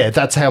 Yeah,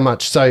 that's how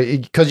much. So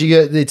because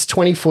it's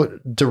 20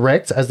 foot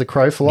direct as the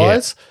crow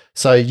flies. Yeah.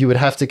 So you would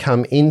have to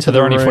come into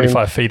the room. They're only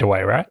 45 feet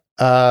away, right?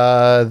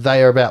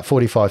 They are about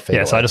 45 feet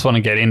away. So I just want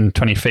to get in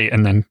 20 feet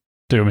and then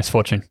do a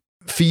misfortune.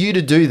 For you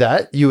to do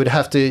that, you would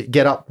have to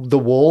get up the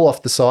wall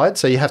off the side.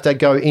 So you have to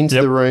go into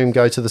the room,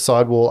 go to the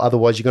side wall.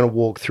 Otherwise, you're going to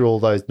walk through all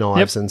those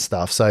knives and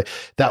stuff. So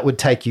that would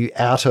take you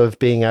out of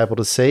being able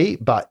to see.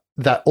 But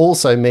that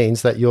also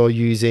means that you're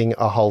using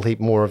a whole heap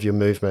more of your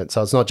movement.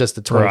 So it's not just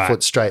a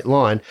 20-foot straight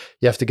line.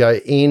 You have to go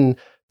in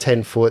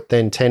 10 foot,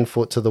 then 10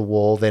 foot to the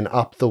wall, then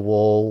up the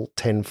wall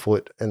 10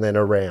 foot, and then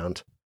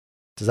around.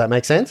 Does that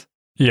make sense?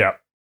 Yeah.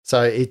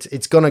 So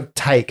it's going to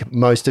take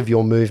most of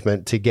your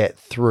movement to get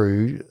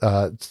through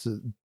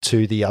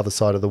to the other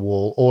side of the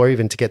wall, or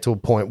even to get to a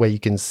point where you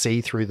can see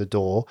through the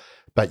door,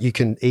 but you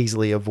can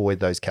easily avoid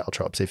those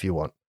caltrops if you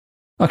want.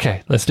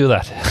 Okay, let's do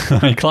that.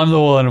 Climb the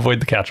wall and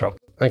avoid the caltrop.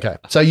 Okay.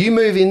 So you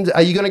move in.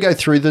 Are you going to go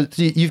through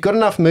you've got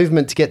enough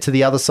movement to get to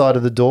the other side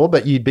of the door,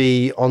 but you'd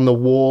be on the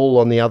wall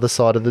on the other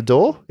side of the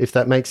door, if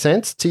that makes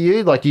sense to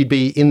you? Like you'd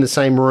be in the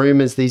same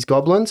room as these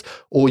goblins,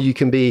 or you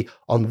can be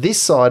on this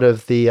side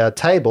of the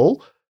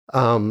table,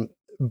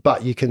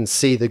 but you can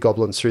see the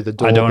goblins through the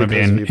door. I don't want to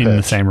be in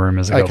the same room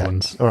as the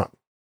goblins. All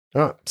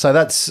right. So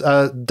that's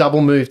a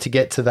double move to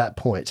get to that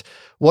point.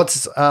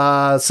 What's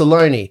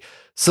Saloni?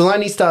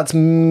 Saloni starts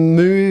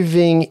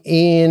moving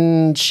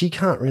in. She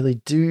can't really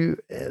do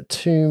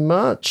too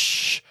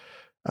much.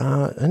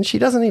 And she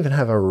doesn't even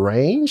have a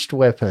ranged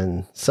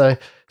weapon. So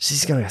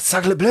she's going to go,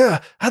 Sacre bleu,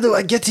 how do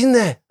I get in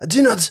there? I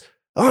do not.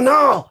 Oh,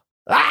 no.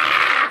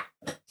 Ah!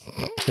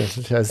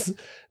 She has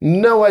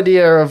no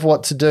idea of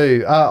what to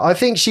do. I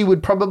think she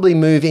would probably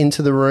move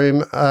into the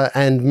room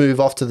and move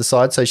off to the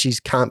side so she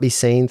can't be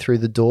seen through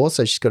the door.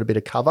 So she's got a bit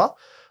of cover.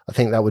 I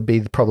think that would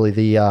be probably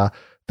the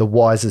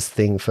wisest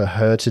thing for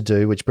her to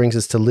do, which brings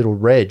us to little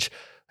Reg,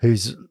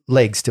 whose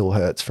leg still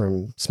hurts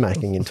from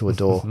smacking into a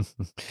door.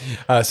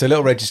 So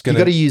little Reg is going to...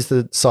 You've got to use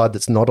the side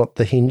that's not on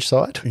the hinge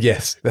side.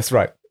 Yes, that's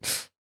right.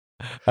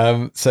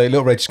 So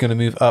little Reg is going to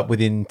move up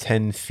within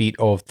 10 feet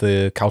of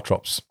the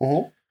caltrops.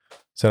 Mm-hmm.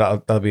 So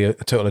that'll be a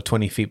total of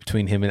 20 feet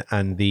between him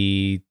and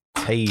the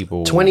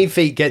table. 20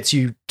 feet gets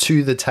you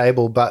to the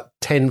table, but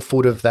 10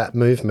 foot of that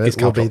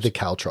movement will be the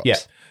caltrops. Yeah.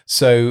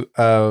 So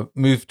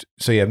moved.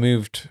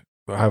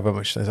 However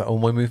much is that all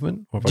my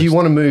movement? Do you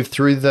want to move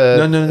through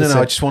the... No.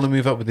 I just want to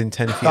move up within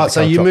 10 feet. Oh,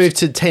 so you move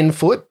to 10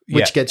 foot,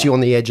 which gets you on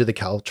the edge of the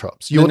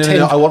caltrops. No.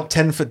 I want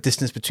 10 foot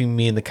distance between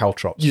me and the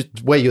caltrops.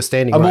 Where you're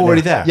standing. I'm right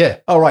already now. there. Yeah.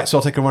 All right. So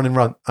I'll take a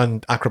run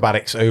and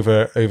acrobatics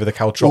over the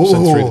caltrops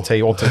and through the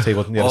table onto the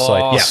table on the other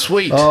side. Yeah.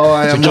 Sweet. Oh,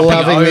 I am so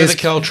loving over this. the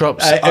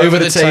caltrops, over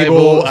the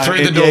table,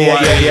 through the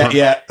doorway.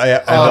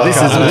 Yeah. Oh, this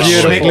is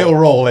beautiful. Make a little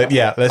roll.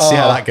 Yeah. Let's see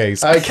how that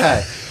goes.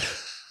 Okay.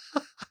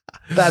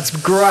 That's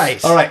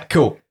great. All right.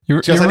 Cool. You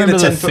remember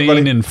the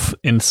scene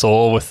in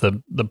Saw with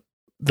the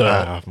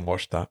I haven't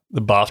watched that.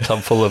 The bathtub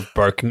full of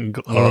broken,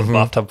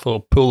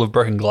 pool of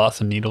broken glass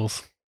and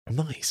needles.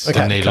 Nice. Okay.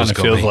 The needles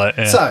got me. Like,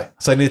 yeah.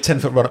 So I need a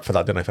 10-foot run up for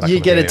that, don't I? For that you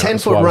get a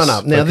 10-foot run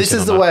up. Now, this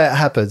is the way it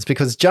happens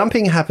because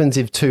jumping happens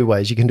in two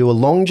ways. You can do a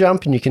long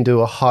jump and you can do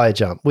a high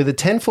jump. With a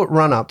 10-foot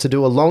run up, to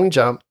do a long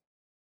jump,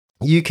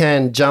 you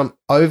can jump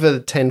over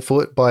 10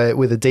 foot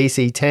with a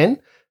DC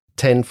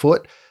 10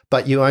 foot,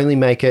 but you only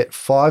make it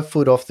 5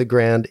 foot off the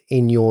ground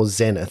in your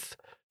zenith.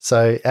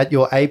 So at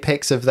your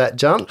apex of that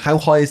jump, How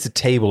high is the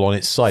table on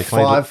its side? Can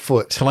I- 5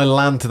 foot. Can I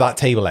land to that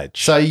table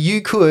edge? So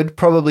you could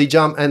probably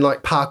jump and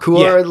like parkour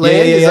Yeah. at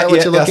land. Yeah, Is that what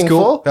yeah, you're that's looking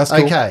cool. for? That's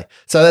cool. Okay.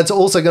 So that's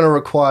also going to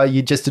require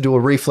you just to do a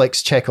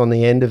reflex check on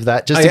the end of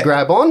that, just Oh, to yeah.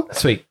 grab on.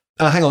 Sweet.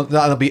 Hang on,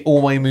 that'll be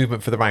all my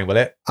movement for the round, will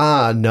it?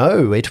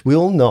 No, it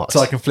will not. So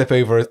I can flip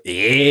over.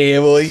 Yeah,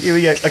 boy, here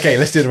we go. Okay,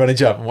 let's do the run and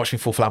jump and watch me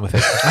fall flat on my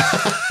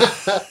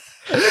face.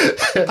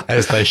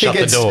 As they shut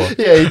the door.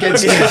 Yeah, he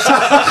gets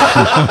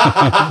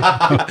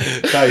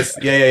Nice.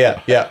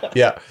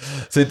 Yeah.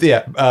 So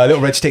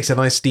little Reg takes a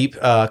nice deep,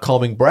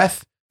 calming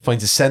breath,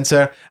 finds a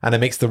center, and then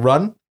makes the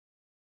run.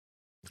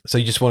 So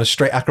you just want a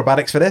straight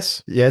acrobatics for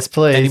this? Yes,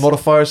 please. Any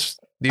modifiers?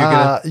 You're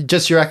gonna...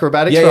 Just your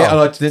acrobatics Yeah, roll.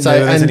 I didn't know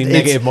if there's and any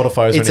negative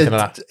modifiers or anything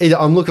like that.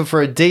 I'm looking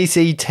for a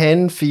DC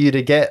 10 for you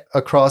to get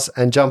across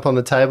and jump on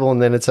the table,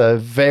 and then it's a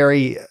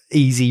very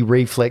easy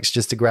reflex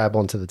just to grab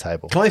onto the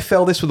table. Can I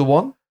fail this with a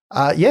 1?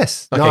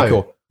 Yes. Okay, no.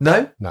 cool.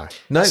 No? No.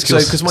 No,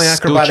 Skills- because my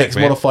skill acrobatics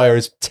check, mate. modifier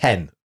is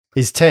 10.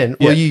 Is 10.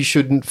 Well, Yeah. you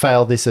shouldn't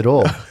fail this at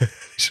all.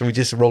 Should we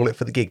just roll it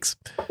for the gigs?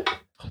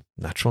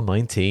 Natural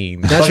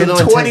 19. Natural Fucking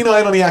 19.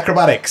 29 on the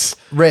acrobatics.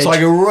 Reg, So I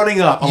go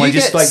running up and you I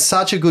just get like...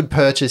 such a good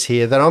purchase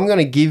here that I'm going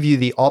to give you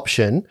the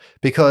option,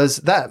 because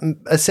that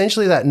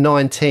essentially that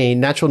 19,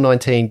 natural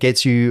 19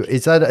 gets you,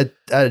 is that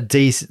a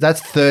DC,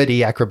 that's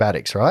 30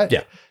 acrobatics, right?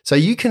 Yeah. So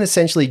you can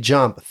essentially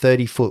jump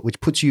 30 foot, which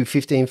puts you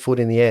 15 foot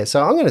in the air.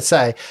 So I'm going to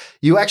say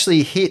you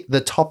actually hit the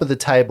top of the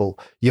table.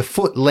 Your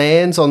foot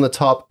lands on the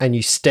top and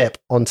you step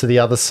onto the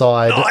other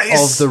side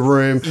Nice. of the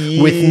room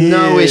with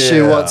no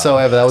issue Yeah.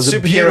 whatsoever. That was a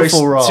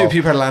beautiful roll.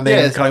 Superhero landing.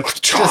 Yes. Kind of,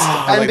 And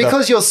like that.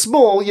 because you're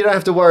small, you don't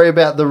have to worry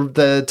about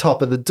the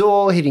top of the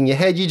door hitting your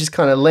head. You just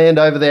kind of land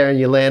over there and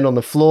you land on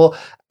the floor,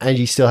 and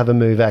you still have a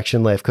move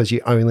action left because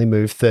you only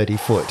move 30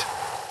 foot.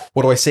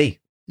 What do I see?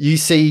 You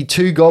see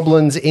 2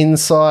 goblins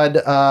inside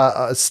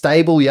a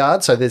stable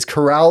yard. So there's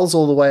corrals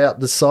all the way up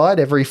the side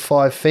every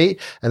 5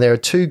 feet. And there are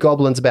 2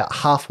 goblins about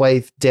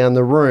halfway down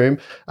the room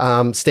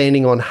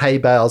standing on hay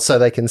bales so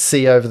they can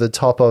see over the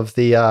top of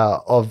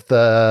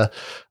the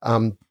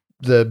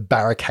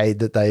barricade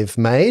that they've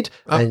made.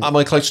 And Am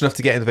I close enough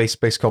to get into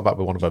base combat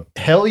with one of them?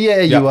 hell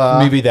yeah, you are.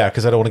 Maybe there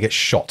because I don't want to get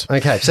shot.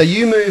 Okay, so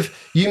you move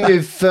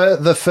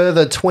the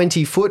further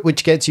 20 foot,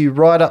 which gets you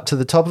right up to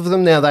the top of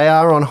them. Now, they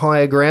are on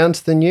higher ground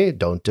than you.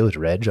 Don't do it,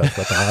 Reg. I've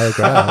got the higher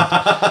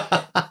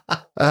ground.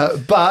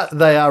 But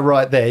they are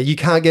right there. You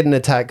can't get an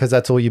attack because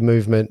that's all your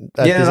movement.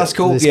 At Yeah, that's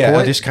cool. this Yeah, I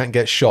point. just can't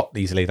get shot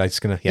easily. I'm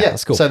just gonna. Yeah,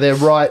 that's cool. So they're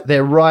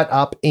right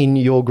up in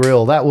your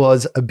grill. That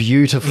was a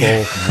beautiful.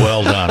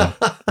 Well done.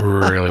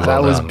 Really well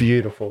That was done.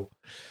 beautiful.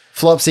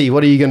 Flopsy,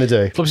 what are you going to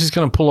do? Flopsy's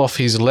going to pull off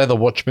his leather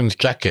watchman's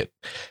jacket,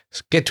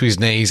 get to his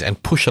knees,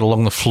 and push it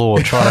along the floor,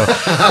 trying to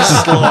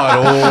slide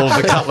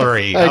all the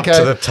cutlery up Okay.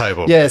 to the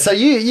table. Yeah, so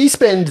you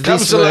spend Come,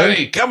 this round.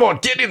 Saloni, come on,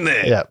 get in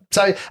there. Yeah.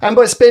 So, and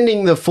by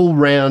spending the full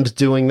round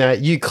doing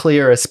that, you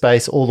clear a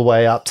space all the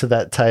way up to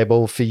that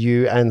table for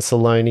you and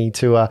Saloni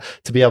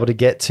to be able to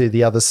get to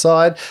the other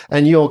side.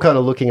 And you're kind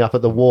of looking up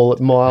at the wall at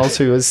Miles,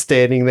 who is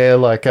standing there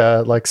like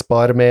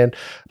Spider-Man,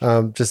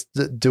 just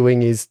doing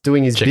his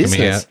Checking me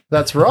business. out.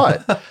 That's right.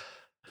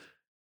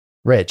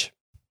 Reg,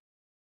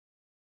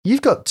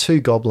 you've got 2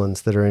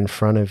 goblins that are in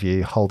front of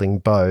you holding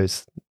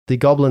bows. The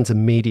goblins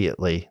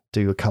immediately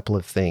do a couple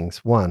of things.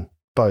 One,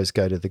 bows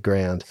go to the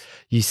ground.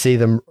 You see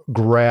them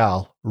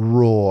growl,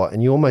 roar,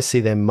 and you almost see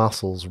their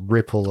muscles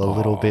ripple a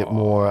little bit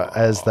more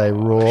as they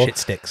roar. Shit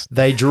sticks.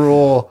 They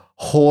draw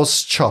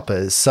horse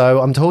choppers.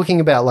 So I'm talking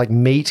about like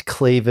meat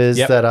cleavers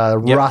Yep. that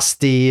are Yep.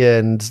 rusty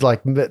and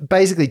like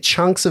basically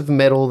chunks of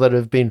metal that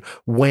have been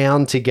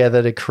wound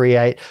together to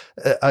create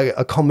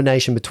a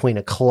combination between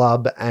a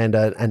club and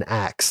an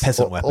axe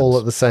Peasant all weapons.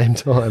 at the same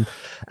time.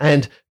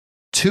 And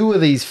 2 of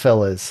these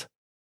fellas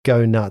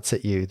go nuts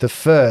at you. The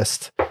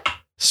first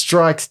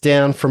strikes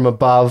down from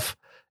above,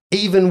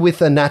 even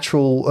with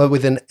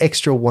with an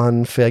extra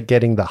 1 for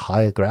getting the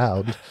higher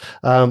ground.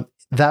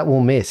 That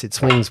will miss. It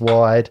swings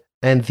wide.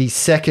 And the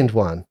second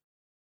one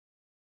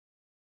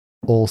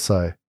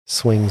also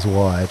swings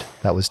wide.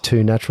 That was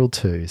 2 natural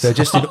 2s. They're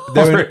just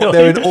Really?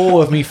 they're in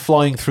awe of me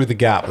flying through the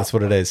gap. That's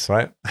what it is,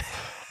 right?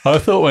 I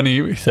thought when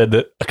he said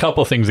that a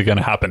couple of things are going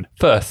to happen.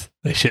 First,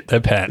 they shit their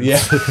pants.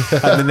 Yeah,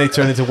 and then they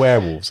turn into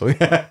werewolves.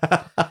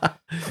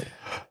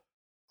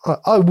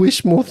 I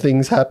wish more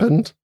things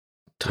happened.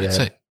 Don't Yeah.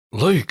 say,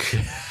 Luke.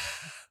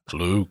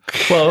 Luke.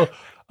 Well,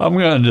 I'm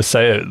going to just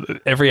say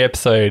it. Every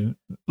episode,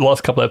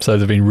 last couple of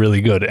episodes have been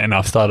really good, and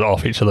I've started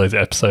off each of those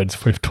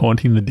episodes with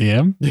taunting the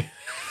DM.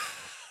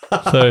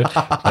 So,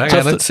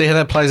 Okay, let's see how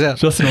that plays out.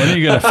 Justin, when are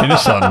you going to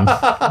finish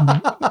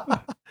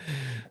on?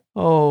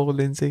 Oh,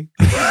 Lindsay.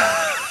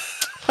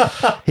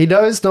 He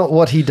knows not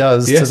what he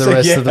does Yes, to the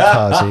rest of the yeah.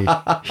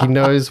 party. He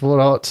knows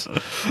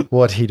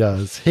what he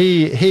does.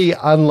 He,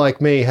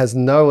 unlike me, has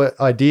no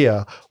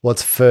idea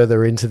what's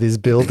further into this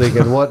building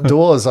and what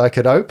doors I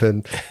could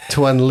open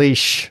to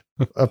unleash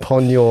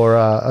upon your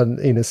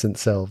innocent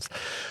selves.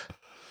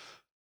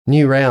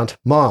 New round.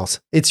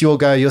 Miles, it's your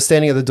go. You're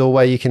standing at the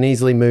doorway. You can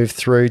easily move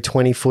through.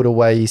 20 foot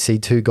away, you see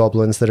two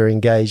goblins that are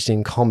engaged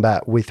in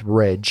combat with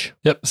Reg.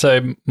 Yep.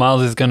 So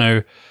Miles is going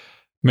to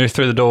move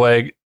through the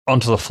doorway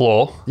onto the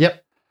floor.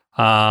 Yep.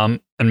 And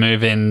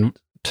move in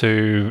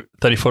to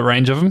 30-foot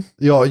range of them.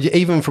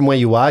 Even from where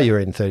you are, you're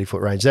in 30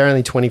 foot range. They're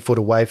only 20 foot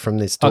away from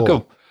this door.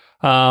 Oh,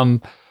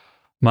 cool.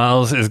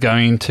 Miles is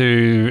going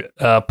to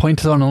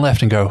point on the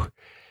left and go,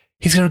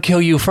 he's going to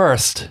kill you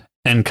first,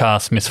 and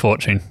cast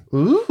Misfortune.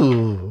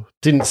 Ooh,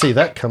 didn't see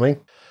that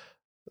coming.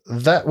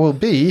 That will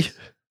be...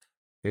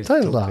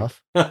 Don't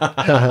laugh.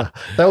 That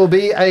will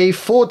be a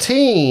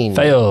 14.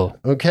 Fail.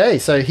 Okay,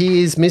 so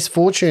he is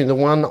Misfortune. The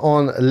one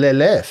on the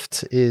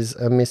left is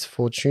a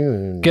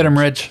Misfortune. Get him,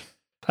 Reg.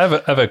 I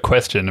have a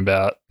question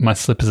about my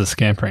slippers are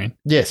scampering.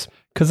 Yes.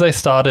 Because they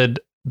started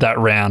that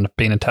round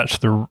being attached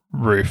to the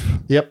roof.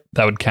 Yep.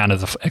 That would count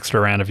as an extra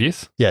round of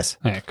use? Yes.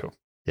 Yeah, cool.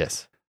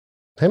 Yes.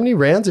 How many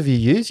rounds have you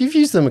used? You've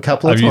used them a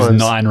couple of I've times. used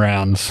 9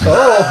 rounds.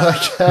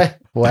 Oh, okay.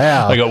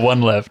 Wow. I got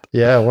 1 left.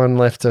 Yeah, one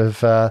left of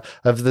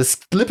the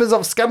slippers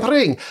of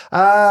scampering.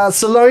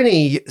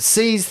 Saloni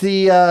sees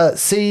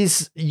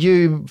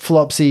you,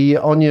 Flopsy,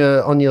 on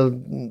your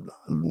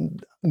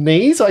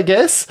knees, I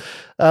guess,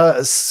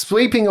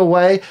 sweeping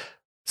away.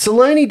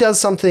 Saloni does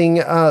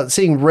something.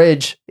 Seeing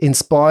Reg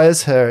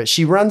inspires her.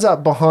 She runs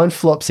up behind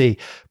Flopsy,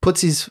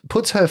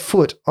 puts her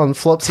foot on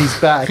Flopsy's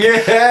back,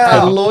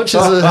 and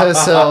launches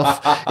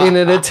herself in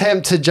an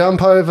attempt to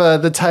jump over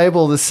the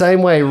table the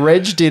same way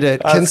Reg did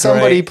it. Can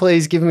somebody great.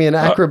 please give me an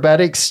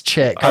acrobatics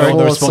check? I want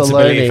the for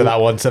responsibility Saloni? for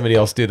that one. Somebody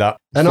else do that.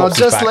 And I'll Flops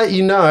is just back. let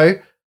you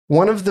know,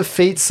 one of the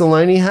feats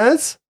Saloni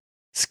has,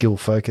 skill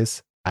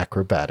focus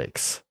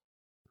acrobatics.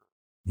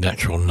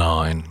 Natural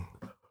 9.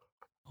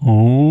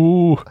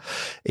 Ooh.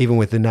 Even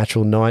with the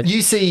natural 9.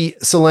 You see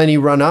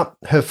Saloni run up,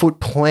 her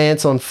foot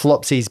plants on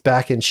Flopsy's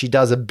back, and she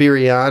does a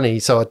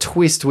biryani, so a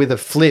twist with a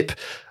flip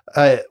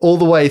all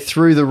the way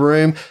through the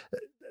room.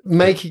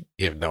 You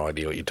have no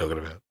idea what you're talking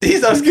about.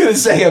 I was going to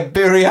say a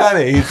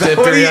biryani. That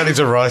biryani's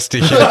a rice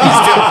dish.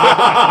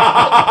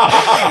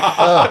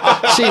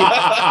 She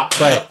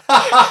wait.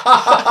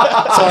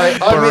 Sorry, I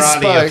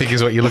Biryani, I think misspoke.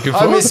 is what you're looking for.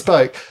 I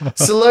misspoke.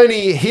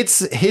 Saloni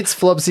hits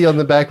Flopsy on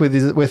the back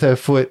with her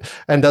foot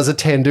and does a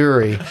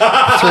tandoori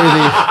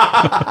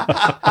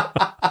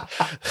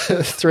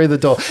through the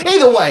door.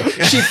 Either way,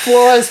 she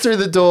flies through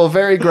the door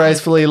very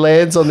gracefully,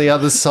 lands on the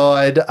other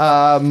side,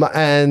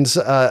 and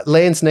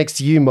lands next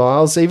to you,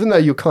 Miles. Even though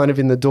you're kind of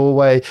in the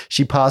doorway,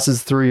 she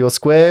passes through your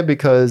square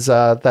because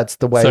that's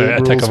the way So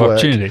rules attack of work.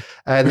 opportunity.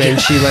 And then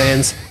she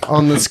lands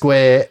on the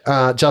square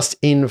just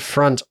in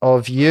front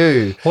of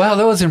you. Wow,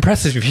 that was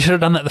impressive. You should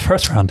have done that the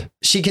first round.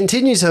 She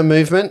continues her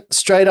movement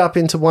straight up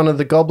into one of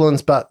the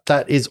goblins, but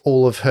that is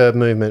all of her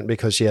movement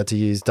because she had to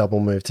use double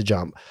move to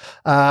jump.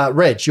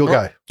 Reg, you'll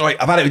go. All right,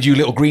 I've had it with you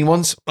little green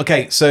ones.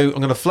 Okay, so I'm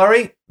going to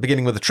flurry,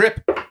 beginning with a trip.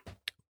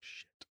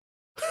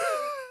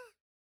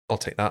 I'll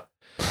take that.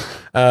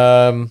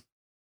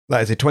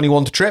 That is a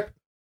 21 to trip.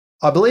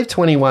 I believe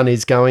 21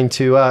 is going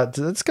to,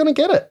 it's going to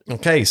get it.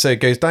 Okay, so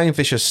it goes down,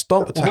 vicious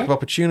stomp, attack of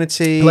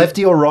opportunity.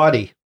 Lefty or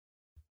righty?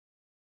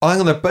 Hang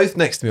on, they're both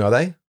next to me, are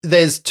they?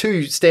 There's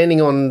two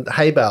standing on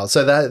hay bales.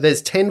 So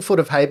there's 10 foot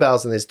of hay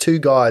bales and there's two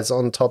guys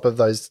on top of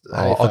those hay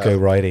I'll go bales.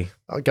 righty.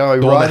 I'll go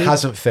The one righty. that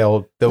hasn't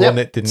failed, the Yep. one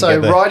that didn't So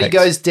get the righty hex.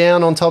 goes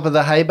down on top of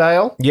the hay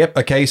bale. Yep,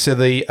 okay, so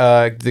the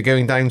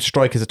going down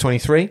strike is a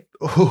 23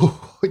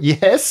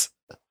 Yes.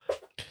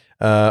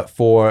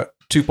 for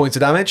 2 points of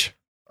damage.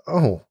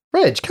 Oh,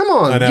 Reg, come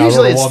on. I know,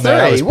 Usually I rolled a it's one there.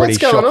 That was three. What's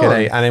pretty going shocking, on?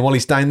 eh? And then while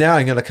he's down there,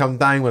 I'm going to come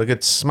down with a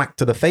good smack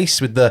to the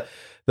face with the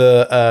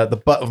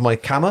butt of my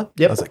camera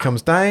Yep. as it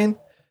comes down.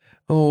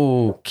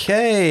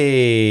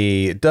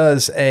 Okay, it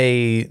does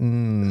a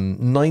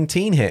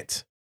 19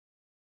 hit.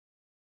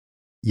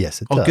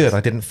 Yes, it Oh, does. good, I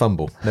didn't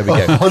fumble. There we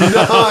go. Oh,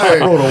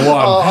 no. Rolled a 1.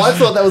 Oh, I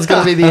thought that was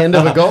going to be the end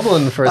of a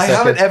goblin for a I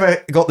second. haven't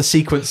ever got the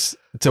sequence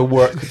to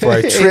work for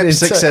a trip It's,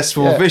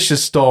 successful, yeah.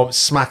 vicious stomp,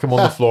 smack them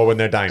on the floor when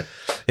they're down.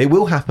 It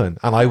will happen,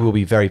 and I will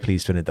be very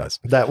pleased when it does.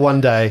 That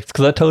one day.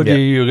 Because I told Yeah.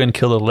 you were going to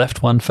kill the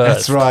left one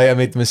first. That's right, I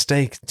made the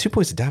mistake. 2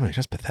 points of damage,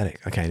 that's pathetic.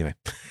 Okay, anyway.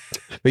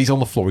 But he's on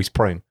the floor, he's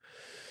prone.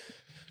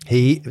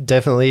 He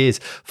definitely is.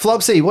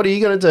 Flopsy, what are you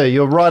going to do?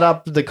 You're right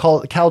up, the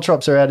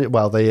caltrops are out of,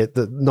 well,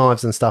 the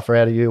knives and stuff are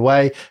out of your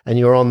way, and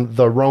you're on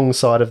the wrong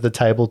side of the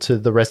table to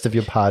the rest of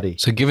your party.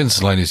 So given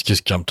Saloni's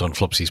just jumped on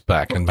Flopsy's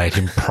back and made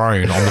him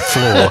prone on the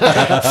floor,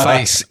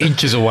 face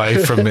inches away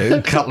from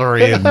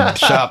cutlery and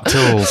sharp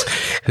tools,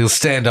 he'll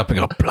stand up and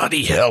go,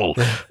 bloody hell,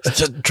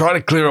 just try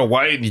to clear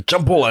away and you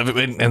jump all over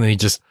me. And then he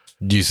just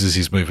uses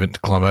his movement to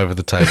climb over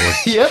the table and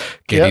Yep.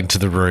 get yep. into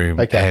the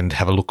room Okay. and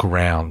have a look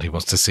around. He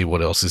wants to see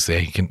what else is there.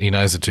 He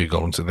knows the two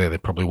goblins are there. They're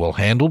probably well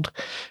handled.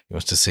 He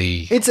wants to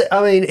see.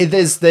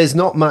 There's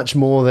not much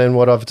more than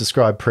what I've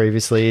described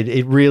previously.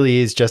 It really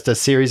is just a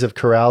series of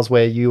corrals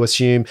where you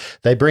assume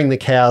they bring the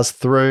cows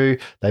through,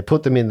 they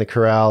put them in the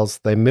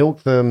corrals, they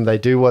milk them, they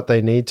do what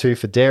they need to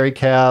for dairy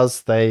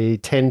cows, they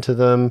tend to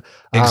them.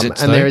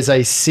 Exits, and though? there is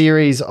a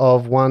series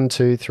of 1,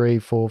 2, 3,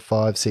 4,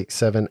 5, 6,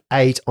 7,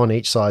 8 on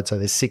each side. So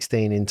there's 16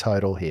 16 in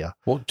total here.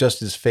 What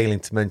Just is failing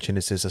to mention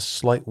is there's a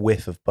slight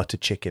whiff of butter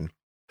chicken.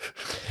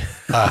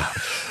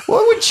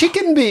 What would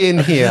chicken be in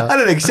here? I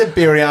don't know, except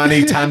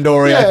biryani,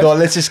 tandoori. Yeah. I thought,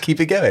 let's just keep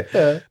it going.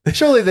 Yeah.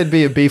 Surely there'd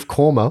be a beef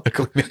korma.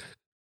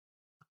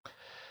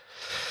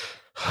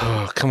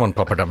 Oh, come on,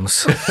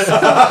 Poppadums.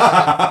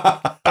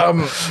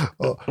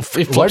 If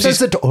Why Flopsy's-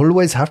 does it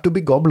always have to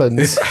be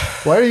goblins?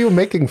 Why are you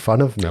making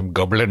fun of me? I'm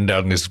gobbling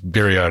down this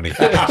biryani.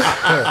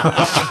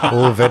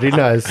 Oh, very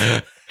nice.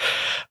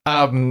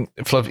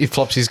 If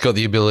Flopsy's got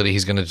the ability,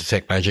 he's going to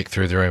detect magic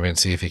through the room and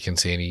see if he can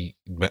see any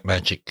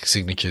magic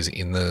signatures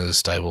in the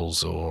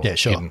stables or Yeah,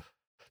 sure. hidden.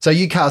 So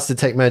you cast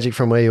Detect Magic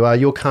from where you are.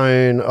 Your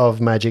cone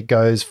of magic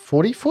goes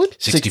 40 foot?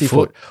 60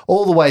 foot.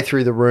 All the way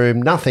through the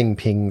room. Nothing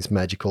pings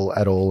magical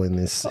at all in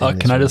this. in this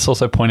Can I room. just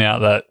also point out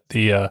that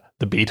the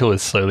beetle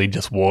is slowly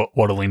just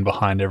waddling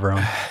behind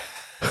everyone?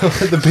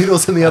 The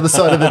beetle's on the other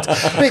side of it.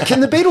 But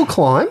can the beetle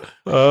climb?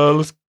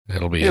 It'll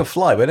be It'll a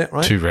fly, won't it?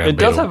 Right? 2-round It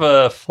does beetle. have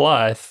a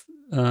fly.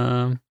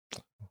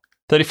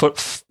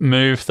 30-foot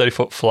move,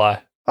 30-foot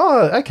fly.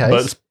 Oh, okay.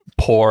 But it's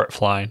poor at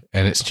flying.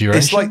 And its duration.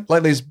 It's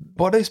like those,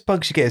 what are those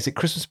bugs you get? Is it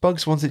Christmas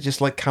bugs? Ones that just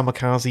like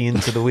kamikaze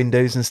into the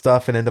windows and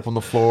stuff and end up on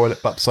the floor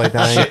upside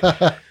down?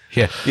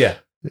 yeah. Yeah.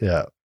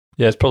 Yeah.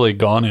 Yeah, it's probably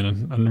gone in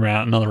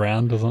another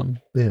round or something.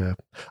 Yeah.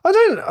 I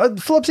don't,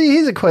 Flopsy,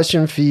 here's a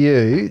question for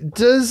you.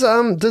 Does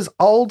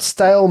old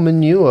stale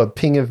manure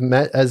ping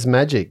as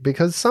magic?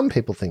 Because some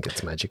people think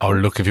it's magical. Oh,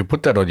 look, if you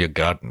put that on your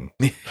garden.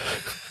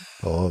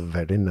 Oh,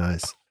 very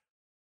nice.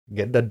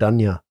 Get that done,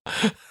 yeah.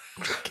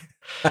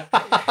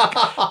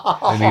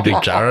 I need a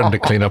Jaren to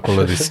clean up all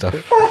of this stuff.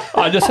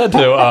 I just had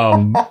to.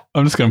 I'm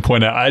just going to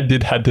point out. I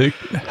did have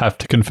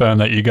to confirm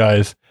that you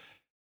guys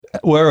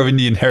were of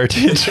Indian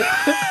heritage.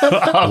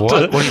 What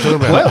are you talking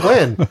about?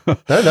 When?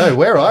 No,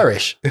 we're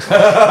Irish.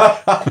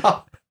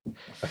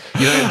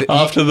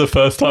 After the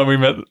first time we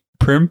met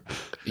Prim,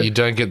 You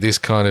don't get this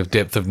kind of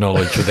depth of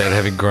knowledge without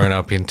having grown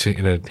up in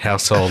a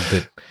household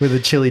that. With a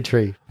chili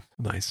tree.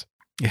 Nice.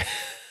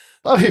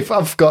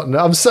 I've forgotten.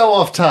 I'm so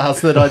off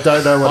task that I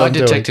don't know what I I'm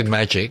detected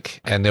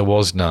magic and there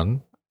was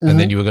none. And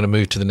then you were going to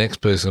move to the next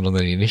person on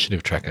the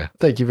initiative tracker.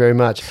 Thank you very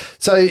much.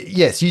 So,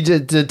 yes, you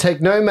did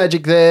detect no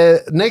magic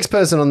there. Next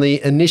person on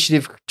the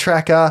initiative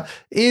tracker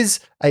is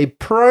a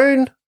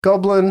prone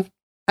goblin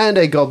and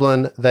a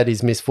goblin that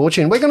is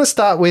Misfortune. We're going to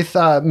start with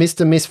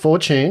Mr.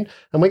 Misfortune,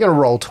 and we're going to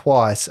roll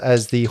twice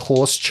as the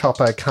horse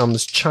chopper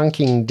comes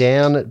chunking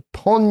down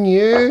upon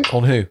you,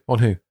 On who? On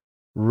who?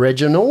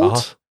 Reginald.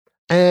 Uh-huh.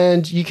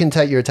 And you can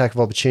take your attack of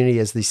opportunity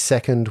as the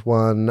second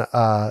one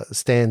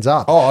stands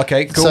up. Oh,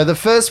 okay. Cool. So the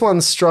first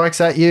one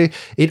strikes at you.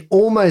 It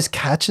almost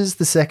catches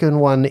the second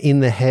one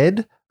in the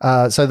head.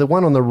 So the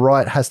one on the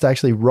right has to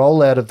actually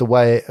roll out of the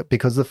way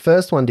because the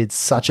first one did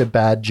such a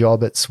bad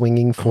job at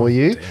swinging for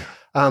you.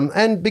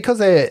 And because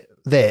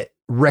they're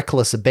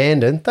reckless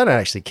abandon, they don't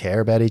actually care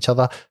about each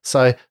other.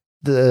 So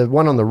the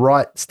one on the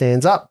right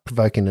stands up,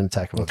 provoking an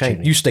attack of okay.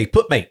 opportunity. You stay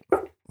put, mate.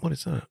 What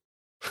is that?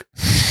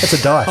 That's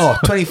a dice. Oh,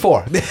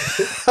 24.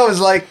 I was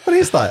like, what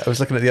is that? I was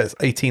looking at the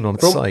 18 on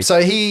its side.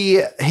 So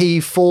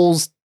he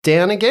falls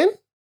down again.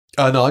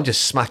 Oh, no, I'm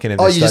just smacking him.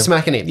 Oh, this you're just time.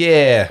 smacking him.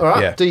 Yeah. All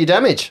right. Yeah. Do your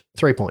damage.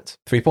 3 points.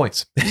 3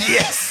 points.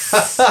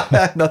 Yes.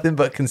 Nothing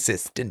but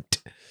consistent.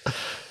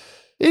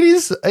 It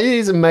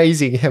is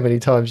amazing how many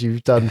times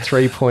you've done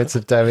 3 points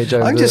of damage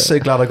over I'm just so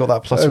glad I got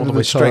that plus over one of the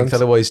my strength. times.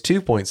 Otherwise,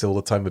 2 points all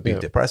the time would be Yeah.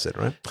 depressing,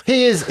 right?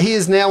 He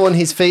is now on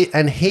his feet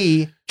and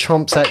he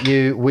chomps at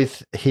you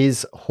with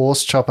his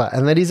horse chopper,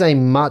 and that is a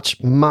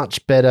much,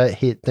 much better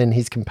hit than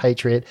his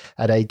compatriot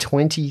at a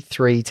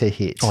 23 to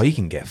hit. Oh, he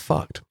can get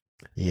fucked.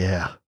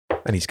 Yeah.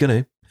 And he's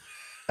going to.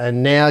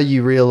 And now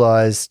you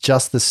realize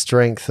just the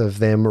strength of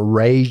them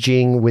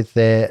raging with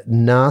their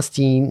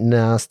nasty,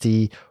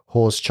 nasty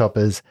horse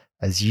choppers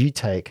as you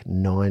take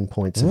 9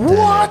 points of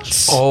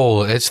damage.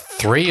 Oh, it's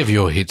 3 of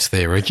your hits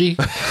there, Reggie.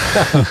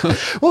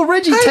 Well,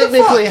 Reggie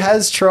technically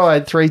has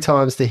tried 3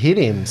 times to hit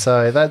him,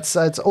 so that's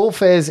all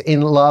fares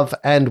in love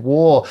and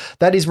war.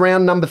 That is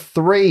round number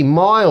 3.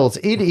 Miles,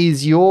 it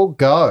is your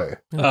go.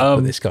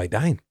 Put this guy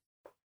down.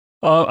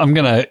 I'm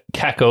going to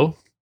cackle.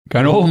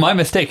 Going, oh, my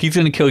mistake. He's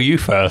going to kill you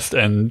first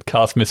and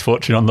cast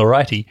Misfortune on the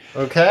righty.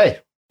 Okay.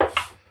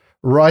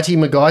 Righty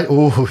McGuy.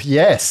 Oh,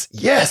 yes.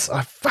 Yes,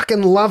 I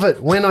fucking love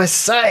it when I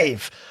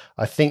save.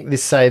 I think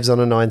this saves on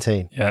a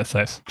 19. Yeah, it's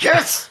nice.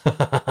 Yes.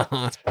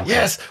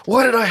 Yes.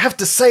 Why did I have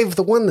to save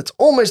the one that's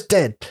almost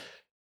dead?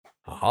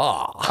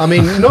 I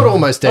mean, not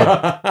almost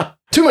dead.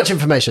 Too much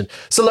information.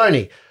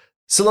 Saloni.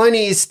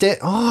 Saloni is dead.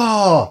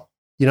 Oh,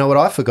 you know what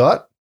I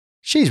forgot?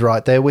 She's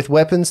right there with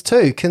weapons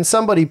too. Can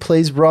somebody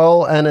please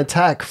roll an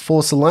attack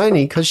for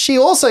Saloni? Because she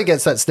also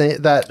gets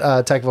that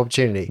attack of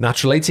opportunity.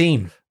 Natural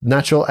 18.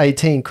 Natural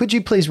 18. Could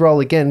you please roll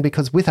again?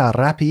 Because with our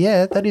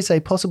rapier, that is a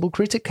possible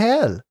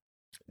critical.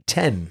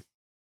 10.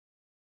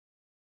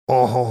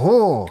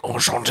 Oh,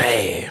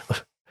 Enchanté.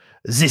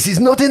 this is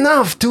not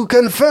enough to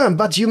confirm,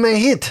 but you may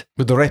hit.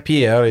 With the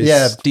rapier is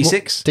Yeah.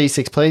 D6?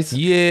 D6, please.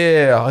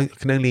 Yeah, I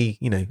can only,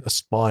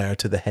 aspire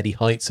to the heady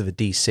heights of a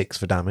D6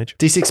 for damage.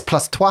 D6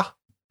 plus 3.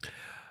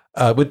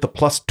 with the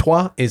plus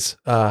trois is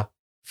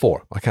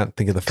 4. I can't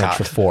think of the French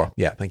Cat. for 4.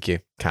 Yeah, thank you.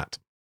 Cat.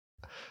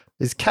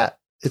 Is cat?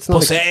 It's not.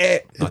 Pussy.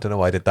 I don't know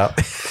why I did that.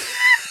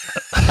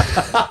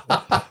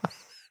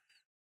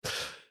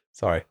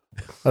 Sorry.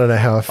 I don't know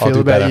how I I'll feel do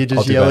about better. you just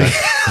I'll do yelling.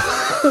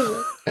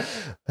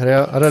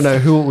 I don't know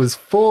who it was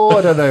for.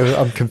 I don't know.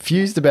 I'm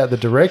confused about the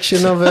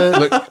direction of it.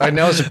 Look, I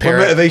know as a My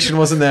parent, motivation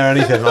wasn't there or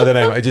anything. I don't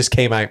know. It just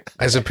came out.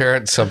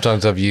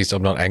 sometimes I've used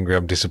I'm not angry,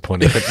 I'm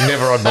disappointed, but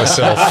never on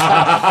myself.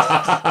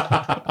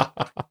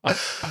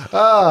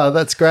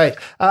 That's great.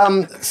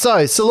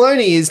 So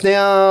Saloni is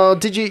now.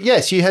 Did you?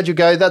 Yes, you had your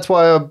go. That's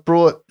why I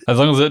brought. As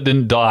long as it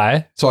didn't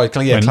die. Sorry,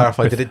 can I When-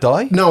 clarify? Did it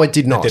die? No, it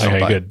did not. did not. Okay,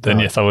 die. good. Then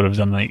yes, I would have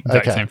done the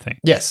exact same thing.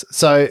 Yes.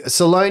 So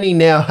Saloni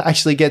now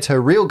actually gets her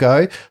real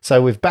go.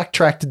 So we've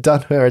backtracked,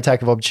 done her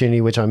attack of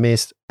opportunity, which I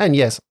missed. And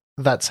yes,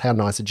 that's how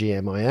nice a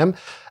GM I am.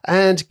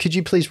 And could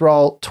you please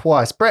roll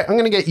twice? Brett, I'm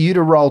going to get you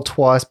to roll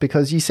twice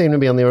because you seem to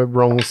be on the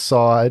wrong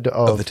side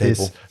of the this.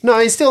 table. No,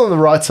 he's still on the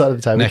right side of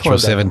the table. Natural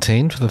Calm down.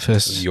 17 for the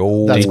first.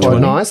 Yo. That's D20.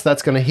 quite nice.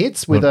 That's going to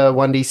hit with a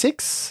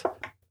 1d6.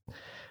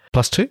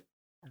 Plus 2?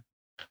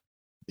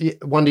 Yeah,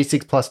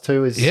 1d6 plus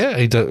 2 is. Yeah,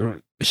 she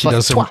Plus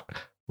does some twa.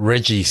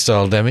 Reggie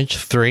style damage.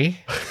 3.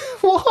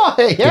 Why?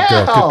 Good girl.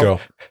 How? Good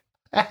girl.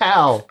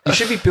 How? You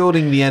should be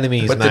building the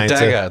enemies But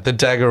now. the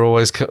dagger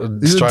always The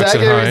strikes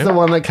dagger at is the home.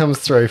 one that comes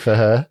through for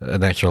her. A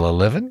natural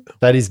 11.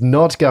 That is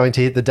not going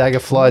to hit. The dagger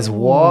flies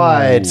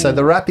wide. So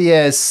the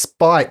rapier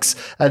spikes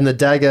and the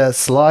dagger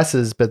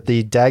slices, but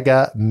the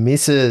dagger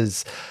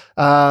misses.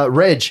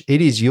 Reg,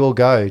 it is your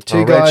go. Two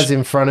Reg. guys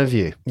in front of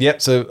you.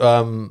 Yep.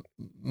 So,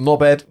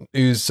 Mobed,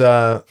 who's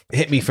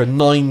hit me for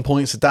 9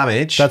 points of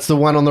damage. That's the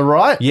one on the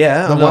right?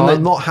 yeah. the no, one that-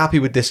 I'm not happy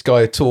with this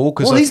guy at all.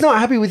 Well, he's not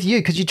happy with you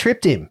because you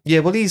tripped him.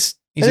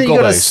 He's and a then you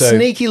got gobbo. a So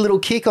sneaky little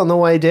kick on the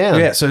way down.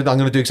 yeah. So I'm going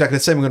to do exactly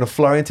the same. I'm going to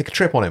flurry and take a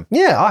trip on him.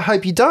 Yeah, I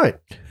hope you don't.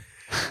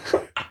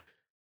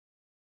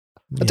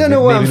 I don't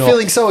know why I'm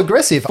feeling so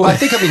aggressive. I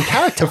think I'm in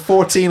character.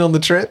 14 on the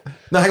trip.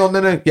 No, hang on.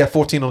 No. Yeah,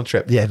 14 on the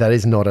trip. Yeah, that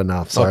is not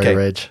enough. Sorry, Okay.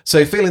 Reg.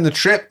 So feeling the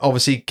trip,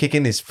 obviously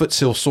kicking his foot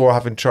still sore,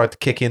 having tried to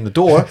kick in the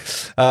door.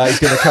 He's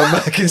going to come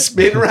back and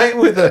spin right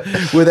with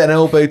an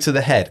elbow to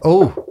the head.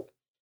 Oh,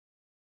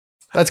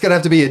 that's going to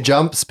have to be a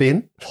jump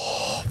spin.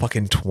 Oh,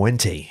 fucking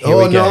 20. Here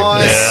Oh, we go.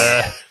 nice.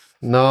 Yeah.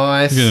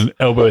 Nice. He's gonna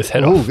elbow his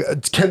head off.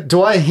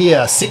 Do I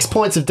hear 6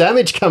 points of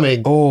damage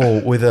coming? Oh,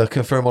 with a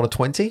confirm on a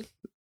 20?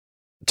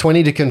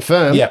 20 to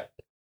confirm. Yeah.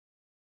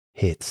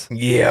 Hits.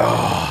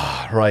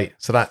 Yeah. Right.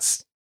 So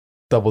that's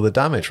double the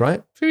damage,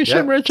 right? Finish Yep.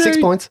 him, Reggie. 6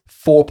 points.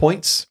 4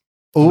 points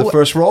for Ooh, the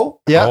first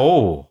roll yeah.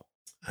 Oh.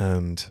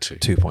 and Two.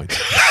 2 points.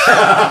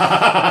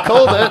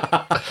 Called it.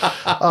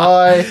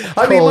 I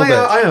I mean, called it.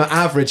 I am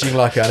averaging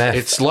like an F.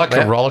 It's like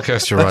Yeah. a roller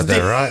coaster ride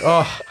there, right?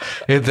 Oh,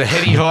 the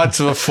heady heights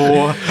of a 4. Do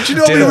you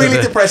know what's down really to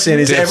the depressing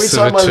is every depths of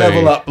a time I 2.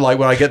 level up, like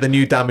when I get the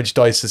new damage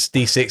dice, it's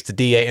D6 to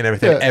D8 and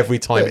everything, Yeah. every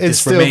time it It's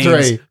just still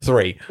remains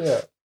 3.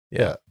 3.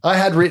 Yeah. I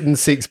had written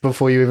 6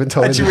 before you even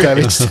told me Had the you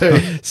damage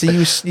too. So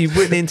you've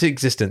written into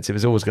existence. It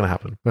was always going to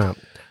happen. Right.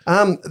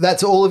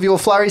 That's all of your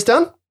flurries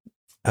done?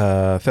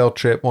 Failed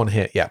trip, 1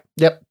 hit. Yeah.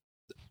 Yep.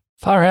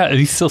 Far out.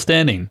 He's still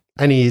standing.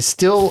 And he is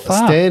still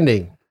Fuck.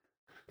 standing.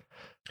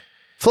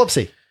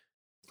 Flopsy.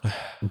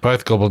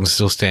 Both goblins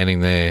still standing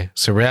there,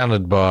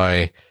 surrounded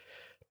by,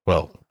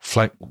 well,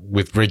 flank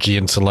with Reggie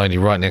and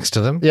Saloni right next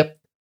to them. Yep.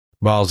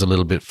 Miles a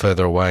little bit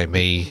further away,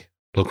 me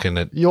looking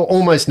at. You're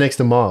almost next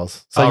to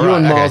Miles. So Oh, you right,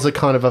 and Miles okay. are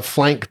kind of a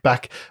flank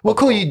back. We'll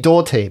call you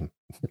door team.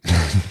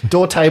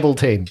 Door table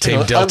team. Team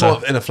I'm Delta.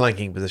 not in a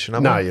flanking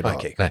position. No, you're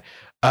not. Okay.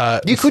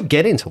 You could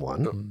get into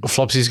one.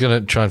 Flopsy's going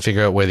to try and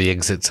figure out where the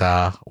exits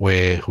are,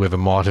 where whoever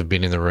might have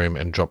been in the room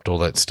and dropped all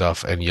that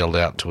stuff and yelled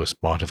out to us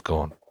might have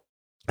gone.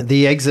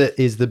 The exit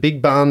is the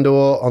big barn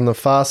door on the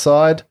far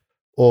side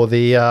or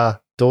the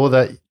door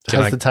that Can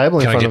has I- the table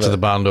in Can I front get of to it. the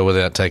barn door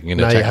without taking an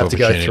No, attack you have to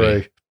go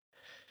opportunity? through.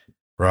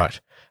 Right.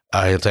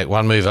 He'll take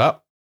one move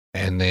up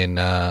and then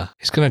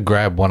he's going to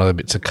grab one of the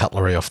bits of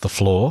cutlery off the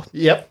floor,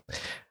 Yep.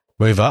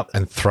 move up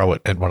and throw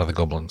it at one of the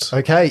goblins.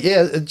 Okay.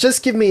 Yeah.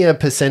 Just give me a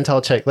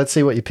percentile check. Let's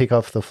see what you pick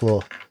off the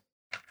floor.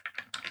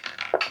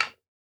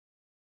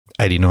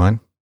 89.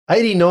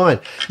 89.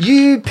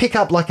 You pick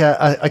up like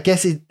I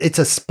guess it's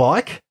a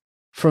spike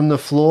from the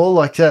floor,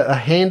 like a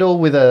handle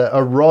with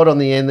a rod on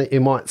the end that you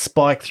might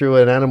spike through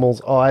an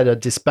animal's eye to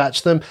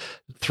dispatch them.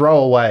 Throw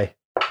away.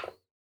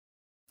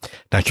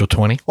 Natural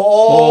 20.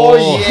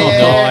 Oh,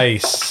 yeah.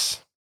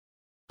 Nice.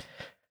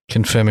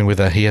 Confirming with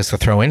a he has to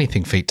throw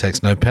anything feat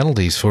takes no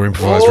penalties for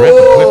improvised Oh,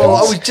 I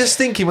weapons. was just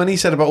thinking when he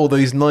said about all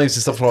those knives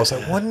and stuff, I was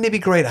like, wouldn't it be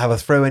great to have a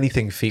throw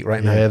anything feat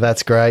right now? Yeah,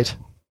 that's great.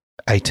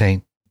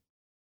 18.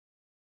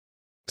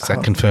 Does that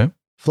Oh. confirm?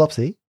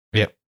 Flopsy.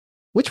 Yep.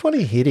 Which one are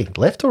you hitting?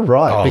 Left or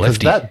right? Oh,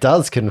 because lefty. that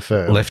does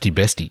confirm. Lefty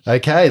bestie.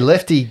 Okay,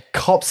 lefty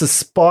cops a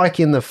spike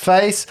in the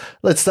face.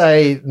 Let's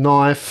say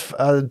knife,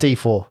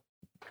 D4.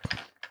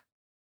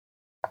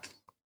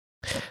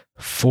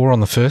 4 on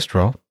the first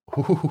roll.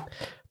 Ooh.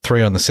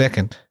 3 on the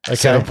second. Okay.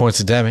 7 points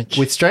of damage.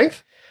 With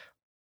strength?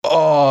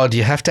 Oh, do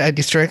you have to add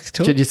your strength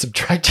to Did it? you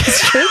subtract your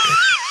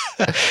strength?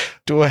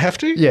 Do I have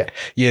to? Yeah.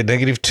 Yeah,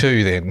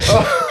 -2 then.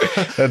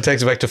 That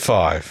takes it back to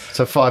 5.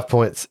 So 5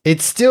 points.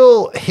 It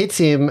still hits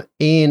him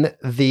in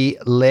the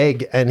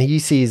leg, and you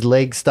see his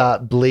leg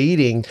start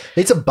bleeding.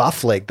 It's a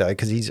buff leg, though,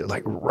 because he's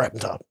like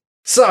wrapped up.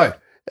 So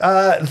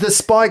the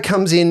spike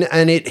comes in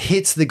and it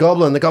hits the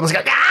goblin. The goblins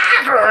go, "Ah!"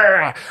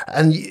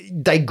 And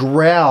they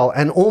growl,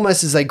 and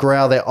almost as they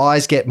growl, their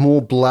eyes get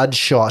more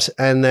bloodshot,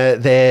 and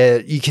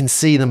you can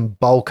see them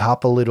bulk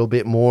up a little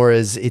bit more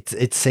as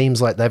it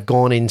seems like they've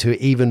gone into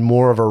even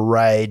more of a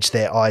rage.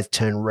 Their eyes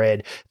turn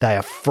red. They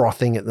are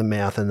frothing at the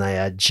mouth, and they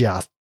are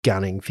just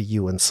gunning for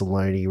you and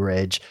Saloni,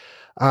 Reg.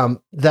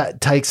 That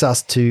takes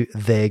us to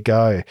their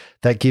go.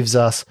 That gives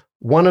us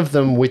one of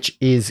them, which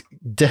is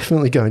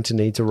definitely going to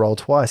need to roll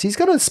twice. He's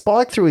got a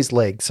spike through his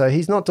leg, so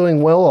he's not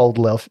doing well, old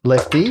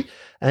lefty.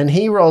 And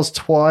he rolls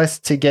twice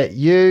to get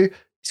you.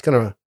 He's going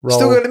to roll.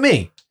 Still going to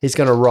me. He's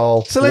going to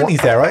roll.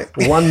 Saloni's there, right?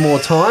 One more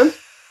time.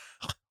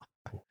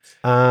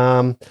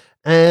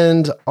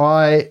 And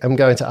I am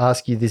going to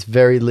ask you this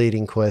very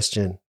leading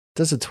question.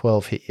 Does a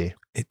 12 hit you?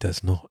 It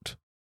does not.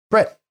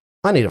 Brett,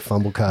 I need a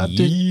fumble card.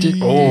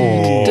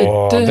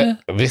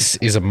 This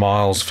is a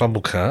Miles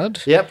fumble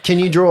card. Yep. Can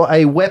you draw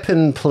a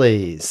weapon,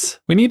 please?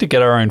 We need to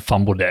get our own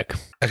fumble deck.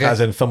 Okay. As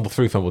in fumble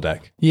through fumble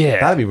deck. Yeah.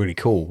 That'd be really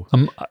cool.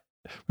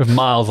 With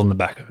Miles on the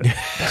back of it.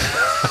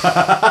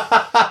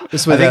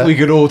 Just I with think a- we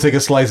could all take a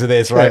slice of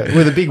this, right? Yeah,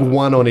 with a big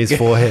 1 on his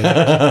forehead.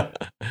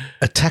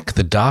 Attack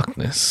the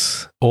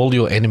darkness. All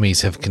your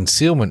enemies have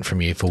concealment from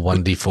you for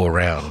 1d4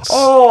 rounds.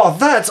 Oh,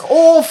 that's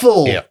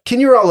awful. Yeah. Can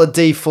you roll a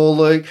D4,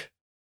 Luke?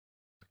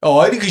 Oh,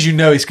 only because you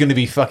know it's going to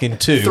be fucking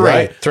 2, 3.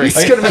 right?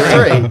 It's going to be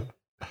 3.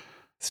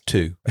 It's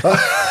 2.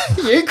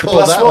 You call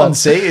Plus that 1,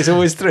 see? It's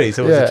always 3. It's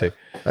always Yeah. a 2.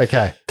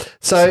 Okay.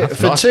 So That's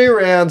for nice. 2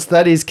 rounds,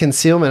 that is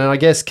concealment. And I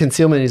guess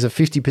concealment is a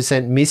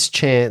 50%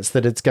 mischance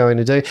that it's going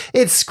to do.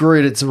 It's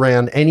screwed its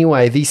round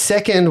anyway. The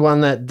second one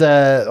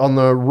that on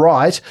the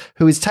right,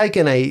 who has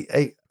taken a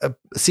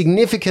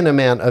significant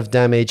amount of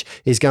damage,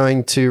 is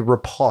going to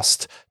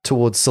riposte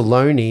towards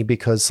Saloni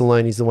because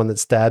Saloni's the one that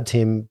stabbed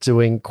him,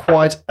 doing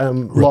quite a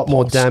lot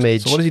more Riposte.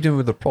 damage. So what is he doing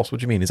with the riposte?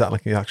 What do you mean? Is that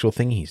like the actual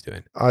thing he's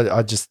doing?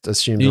 I just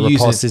assume You're the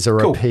using riposte it- is a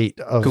cool. repeat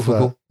of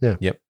Cool. yeah.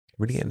 Yep.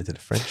 Really getting into the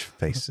French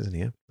face, isn't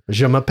he?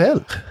 Je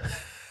m'appelle.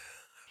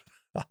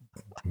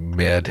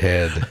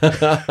 Madhead.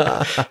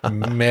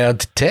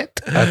 Madtet,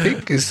 I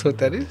think is what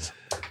that is.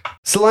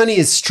 Saloni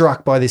is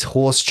struck by this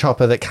horse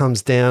chopper that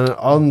comes down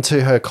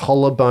onto her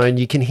collarbone.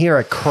 You can hear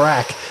a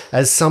crack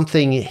as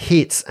something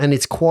hits, and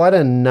it's quite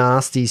a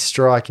nasty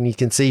strike. And you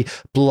can see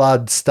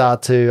blood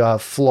start to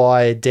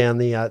fly down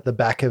the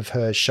back of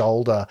her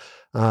shoulder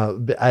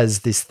as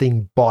this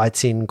thing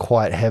bites in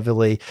quite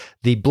heavily.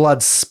 The blood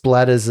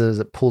splatters as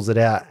it pulls it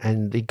out,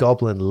 and the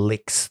goblin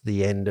licks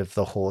the end of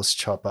the horse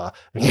chopper.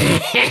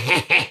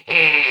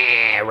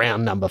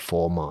 Round number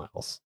 4,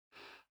 Miles.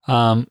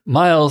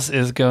 Miles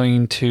is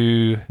going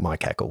to My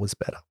cackle was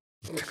better.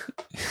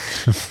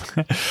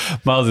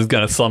 Miles is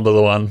going to slumber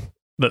the one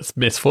that's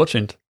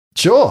misfortuned.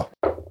 Sure.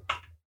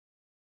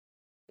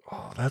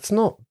 Oh, that's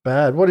not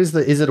bad. What is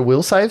is it a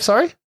will save?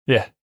 Sorry.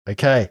 Yeah.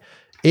 Okay.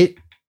 It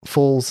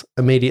falls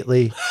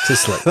immediately to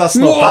sleep. That's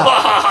not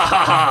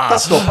bad.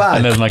 That's not bad.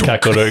 And there's my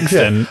cackle to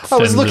extend. I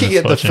was extend looking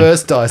at the misfortune.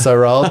 first dice I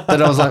rolled,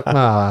 and I was like,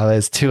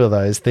 there's 2 of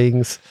those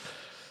things.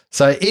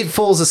 So it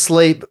falls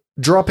asleep,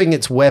 dropping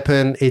its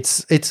weapon.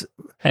 It's.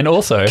 And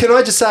also, Can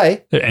I just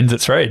say, it ends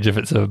its rage if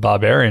it's a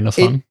barbarian or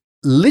something.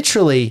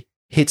 literally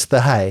hits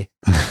the hay.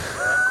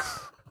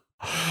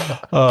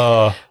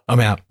 Oh, I'm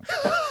out.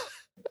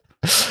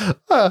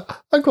 I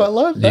quite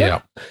like that.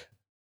 Yeah.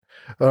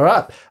 All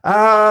right.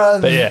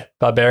 but yeah,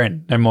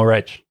 barbarian, no more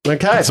rage.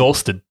 Okay.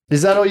 Exhausted.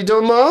 Is that all you're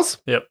doing, Miles?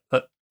 Yep.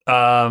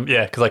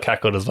 Yeah, because I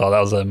cackled as well. That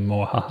was a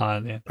more haha.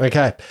 Yeah.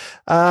 Okay.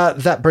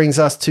 That brings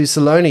us to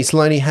Saloni.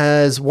 Saloni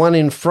has 1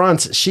 in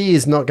front. She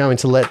is not going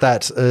to let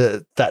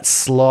that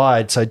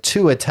slide. So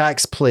 2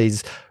 attacks,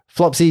 please.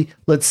 Flopsy,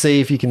 let's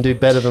see if you can do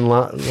better than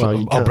last.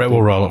 Well, Brett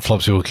will roll it.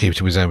 Flopsy will keep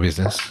to his own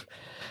business.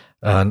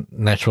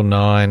 Natural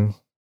 9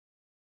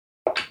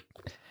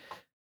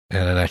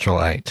 and a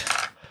natural 8.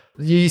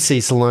 You see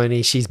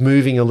Saloni, she's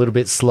moving a little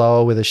bit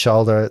slower with her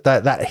shoulder.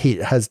 That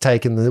hit has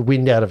taken the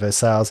wind out of her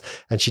sails,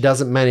 and she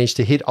doesn't manage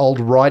to hit old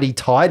Righty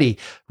Tidy.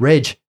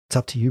 Reg, it's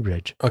up to you,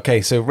 Reg.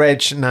 Okay, so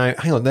Reg, now,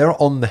 hang on,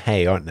 they're on the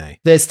hay, aren't they?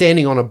 They're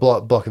standing on a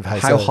block of hay.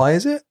 How high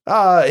is it?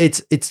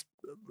 It's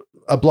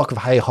a block of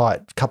hay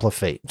height, a couple of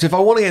feet. So if I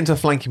want to get into a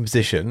flanking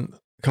position,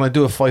 can I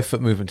do a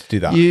 5-foot movement to do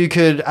that? You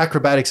could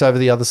acrobatics over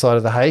the other side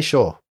of the hay,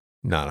 sure.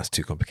 No, that's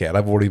too complicated.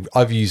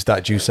 I've used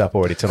that juice up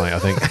already tonight, I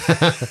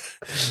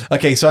think.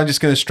 Okay, so I'm just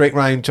going to straight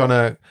round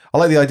I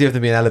like the idea of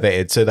them being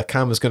elevated. So the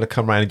camera's going to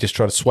come around and just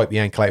try to swipe the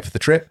ankle out for the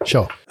trip.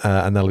 Sure.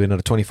 And that'll be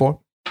another 24.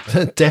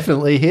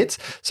 Definitely hits.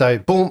 So,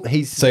 boom,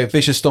 So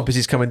vicious stomp as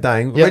he's coming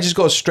down. Yep. Reg has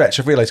got to stretch.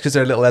 I've realised because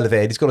they're a little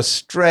elevated, he's got to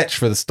stretch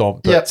for the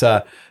stomp. But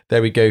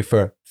there we go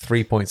for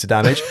 3 points of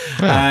damage.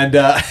 And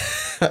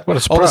What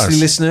a surprise. honestly,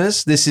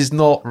 listeners, this is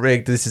not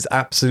rigged. This is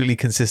absolutely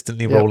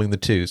consistently Yep. rolling the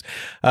 2s.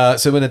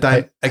 So when they're down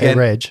Hey, again.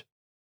 Reg,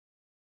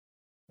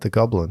 the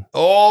goblin.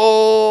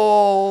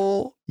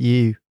 Oh,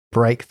 You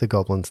break the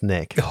goblin's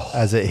neck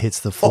as it hits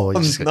the floor.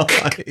 You just go,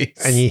 nice.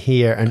 and you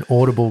hear an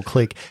audible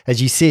click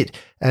as you sit,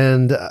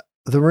 and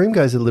the room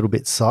goes a little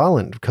bit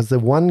silent because the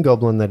one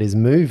goblin that is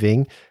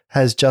moving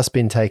has just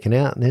been taken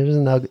out, and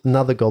there's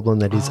another goblin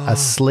that is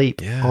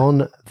asleep yeah.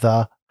 on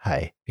the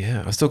hay.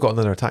 Yeah, I've still got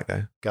another attack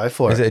though. Go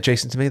for Is it. it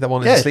adjacent to me? That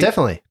one? Yeah, is asleep?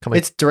 definitely. Come on.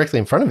 It's directly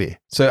in front of you.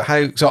 So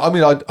how? So I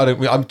mean, I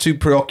don't. I'm too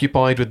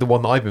preoccupied with the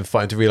one that I've been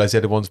fighting to realize the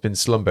other one's been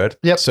slumbered.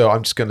 Yep. So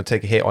I'm just going to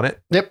take a hit on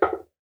it. Yep.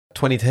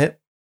 20 to hit.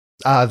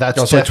 That's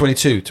Oh, sorry,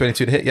 22.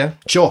 22 to hit. Yeah.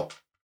 sure.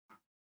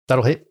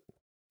 That'll hit.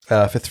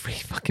 For 3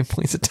 fucking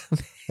points of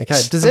damage.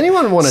 Okay. Does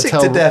anyone want to Sick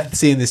tell? to death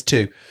seeing this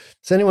too.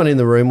 Does anyone in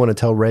the room want to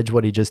tell Reg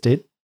what he just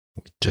did?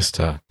 Just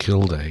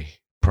killed a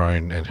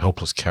prone and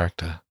helpless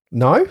character.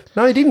 No,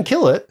 he didn't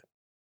kill it.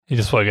 You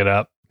just woke it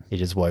up. He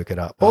just woke it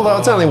up. Although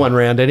it's only one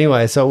round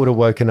anyway, so it would have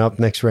woken up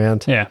next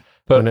round. Yeah.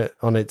 But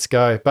on its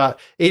go. But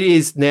it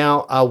is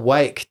now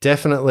awake,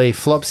 definitely.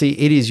 Flopsy,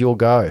 it is your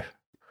go.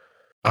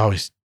 Oh,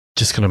 he's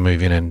just going to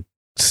move in and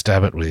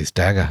stab it with his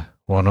dagger.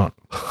 Why not?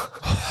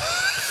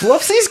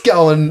 Flopsy's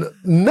going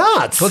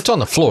nuts. Well, it's on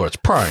the floor. It's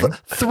prone.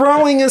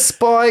 Throwing a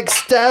spike,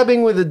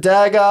 stabbing with a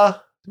dagger.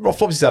 Rob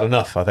Flopsy's had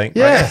enough, I think.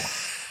 Yeah. Right?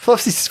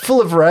 Flopsy's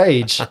full of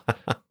rage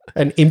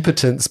and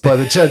impotence by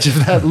the judge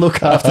of that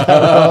look after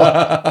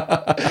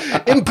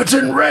that roll.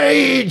 Impotent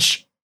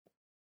rage.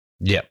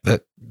 Yep.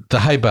 The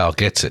hay bale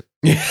gets it.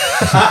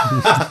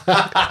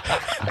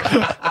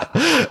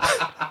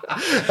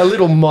 A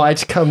little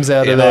mite comes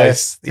out Yeah, of there.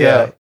 nice.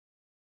 Yeah.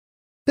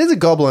 There's a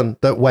goblin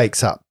that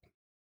wakes up.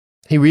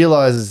 He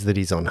realizes that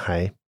he's on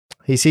hay.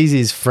 He sees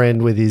his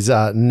friend with his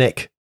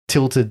neck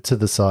tilted to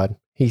the side.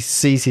 He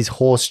sees his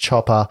horse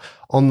chopper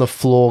on the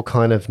floor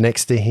kind of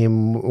next to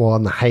him or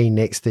on the hay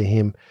next to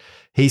him.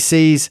 He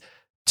sees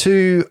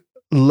two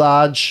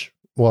large,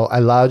 well, a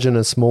large and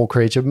a small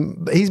creature.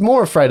 He's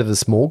more afraid of the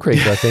small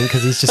creature, I think,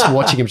 because he's just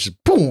watching him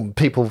just boom,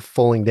 people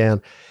falling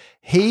down.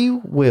 He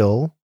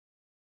will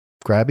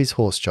grab his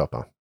horse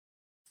chopper.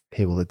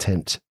 He will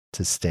attempt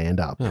to stand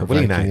up, Oh, will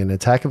he provoking now? an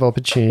attack of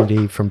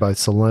opportunity from both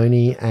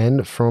Saloni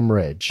and from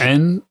Reg.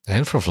 and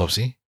And from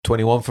Flopsy.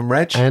 21 from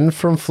Reg. And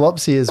from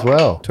Flopsy as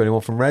well.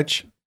 21 from Reg.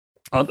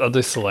 I'll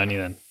do Selene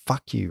then.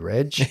 Fuck you,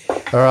 Reg.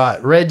 All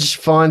right, Reg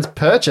finds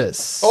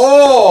purchase.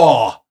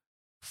 Oh!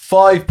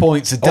 5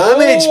 points of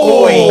damage,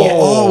 boy.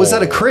 Oh, was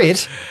that a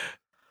crit?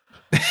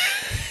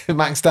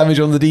 Max damage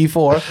on the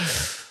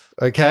D4.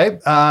 Okay,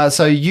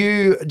 so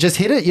you just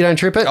hit it. You don't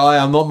trip it. I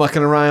am not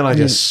mucking around. I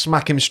just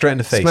smack him straight in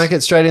the face. Smack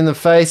it straight in the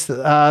face.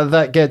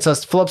 That gets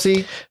us to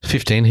Flopsy.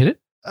 15 hit it.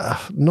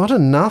 Not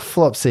enough,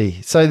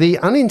 Flopsy. So the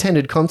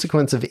unintended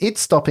consequence of it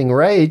stopping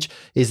rage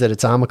is that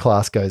its armor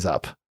class goes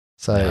up.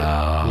 So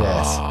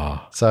yes.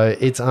 So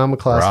its armor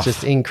class Rough.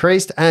 just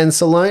increased. And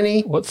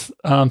Saloni, What's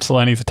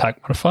Selene's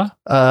attack modifier?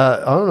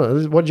 I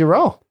don't know. What'd you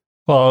roll?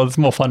 Well, it's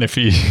more fun if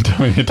you tell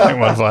me the attack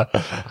modifier.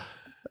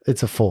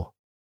 It's a 4.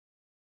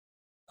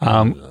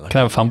 Can I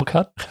have a fumble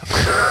card?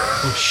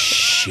 Oh,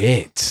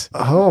 shit.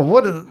 Oh,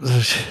 what?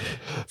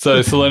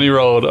 So Selene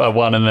rolled a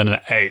 1 and then an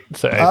 8.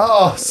 So 8.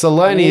 Oh,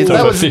 Saloni, So that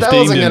if a wasn't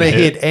 15 going to didn't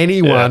hit hit.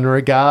 anyone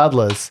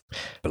regardless.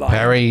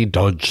 Parry,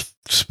 dodge,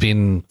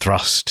 spin,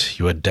 thrust.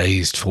 You are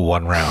dazed for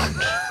 1 round.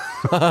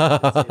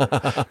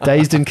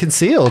 Dazed and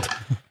concealed.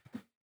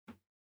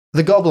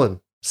 The goblin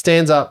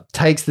stands up,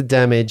 takes the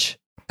damage,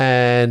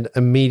 and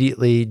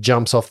immediately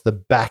jumps off the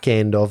back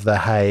end of the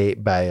hay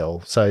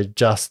bale. So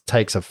just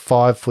takes a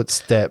 5-foot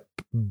step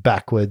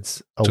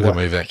backwards Took a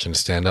away. move action to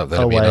stand up.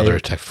 That'll be away another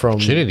attack from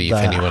opportunity if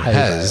the anyone hay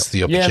has the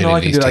Yeah, opportunity no, I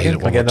can do to that hit again.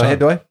 it one Again, more no hit,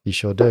 time. do I? You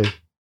sure do.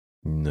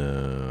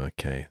 No,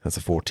 okay. That's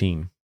a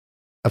 14.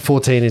 A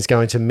 14 is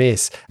going to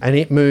miss, and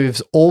it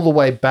moves all the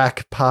way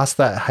back past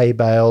that hay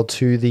bale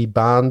to the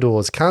barn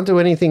doors. Can't do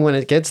anything when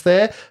it gets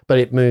there, but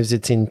it moves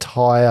its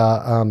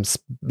entire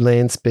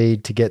land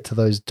speed to get to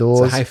those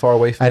doors. So how far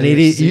away from And me it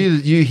is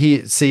is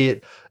you see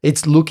it.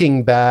 It's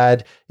looking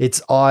bad.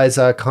 Its eyes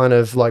are kind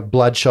of like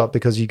bloodshot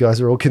because you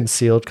guys are all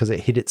concealed because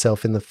it hit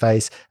itself in the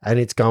face, and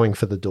it's going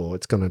for the door.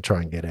 It's going to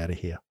try and get out of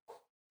here.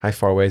 How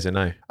far away is it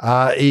now?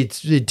 It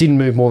didn't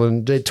move more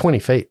than 20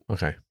 feet.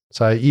 Okay.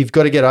 So you've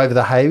got to get over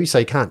the hay, so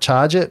you can't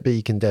charge it, but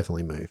you can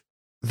definitely move.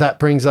 That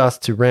brings us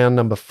to round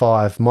number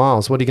 5.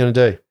 Miles, what are you going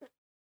to do?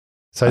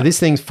 So this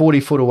thing's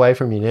 40 foot away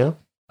from you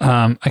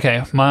now.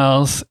 Okay,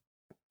 Miles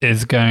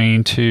is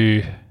going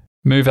to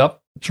move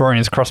up, drawing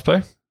his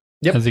crossbow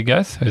as he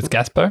goes, his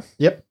gas bow.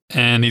 Yep.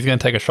 And he's going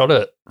to take a shot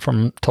at it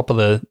from top of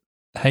the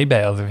hay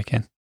bales if he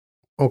can.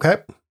 Okay.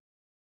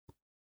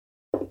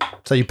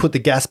 So you put the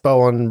gas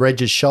bow on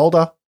Reg's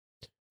shoulder.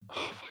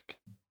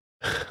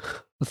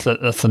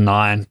 That's a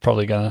 9.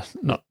 Probably going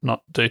to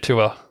not do too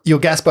well. Your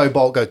Gaspo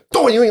bolt goes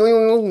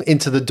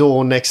into the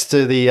door next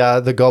to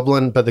the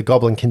goblin, but the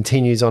goblin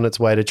continues on its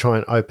way to try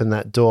and open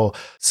that door.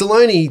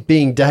 Saloni,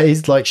 being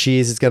dazed like she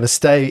is going to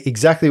stay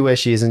exactly where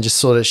she is and just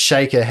sort of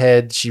shake her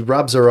head. She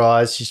rubs her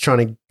eyes. She's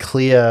trying to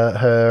clear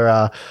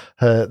her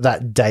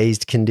that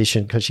dazed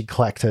condition because she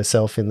clacked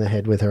herself in the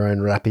head with her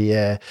own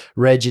rapier.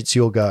 Reg, it's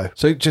your go.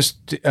 So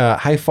just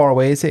how far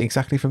away is it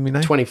exactly from me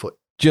now? 20 foot.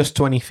 Just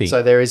 20 feet.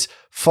 So there is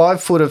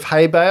 5 foot of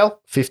hay bale,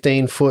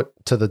 15 foot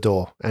to the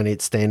door, and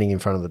it's standing in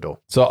front of the door.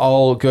 So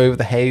I'll go over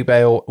the hay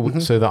bale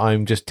so that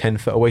I'm just 10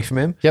 foot away from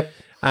him. Yep.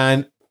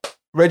 And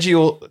Reggie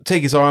will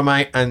take his arm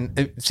out and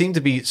it seemed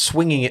to be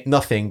swinging at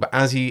nothing, but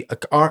as he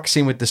arcs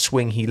in with the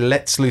swing, he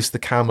lets loose the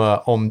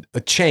camera on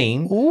a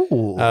chain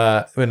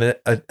in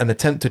an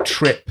attempt to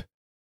trip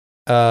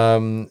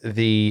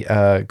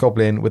the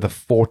goblin with a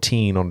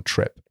 14 on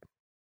trip.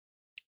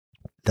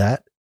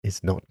 That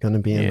is not going to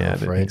be Yeah, I enough,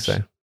 didn't Reg. think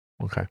so.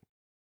 Okay.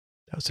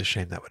 That was a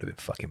shame. That would have been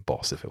fucking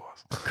boss if it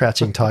was.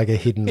 Crouching tiger,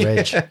 hidden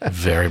Reg.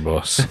 Very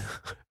boss.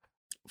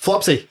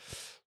 Flopsy.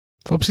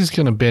 Flopsy's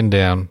going to bend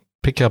down,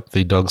 pick up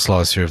the dog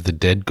slicer of the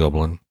dead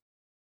goblin,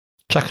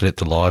 chuck it at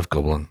the live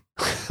goblin.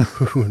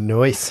 Ooh,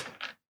 nice.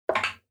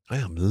 I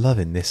am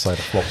loving this side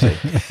of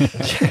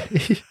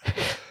Flopsy.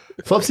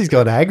 Flopsy's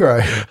got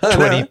aggro.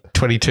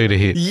 22 to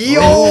hit.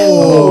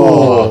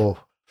 Yo!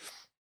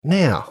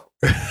 Now,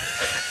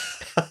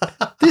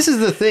 this is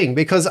the thing,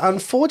 because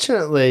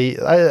unfortunately,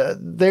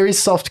 there is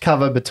soft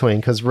cover between,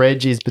 because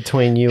Reg is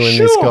between you and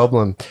this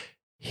goblin.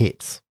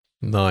 Hits.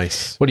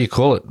 Nice. What do you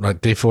call it?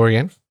 Like D4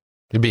 again?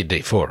 It'd be a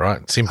D4,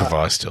 right? It's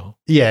improvised still.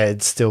 Yeah,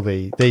 it'd still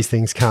be. These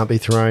things can't be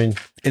thrown.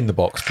 In the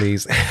box,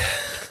 please.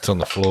 It's on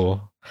the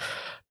floor.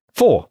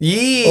 4.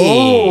 Yeah.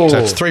 Oh. So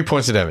it's 3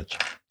 points of damage.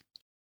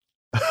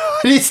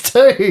 It is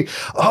too.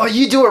 Oh,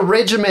 you do a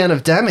Reg amount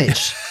of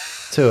damage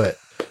to it.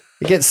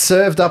 It gets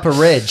served up a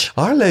Reg.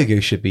 Our logo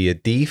should be a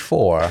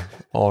D4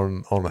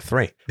 on a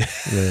 3.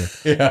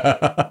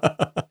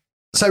 Yeah.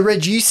 So,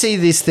 Reg, you see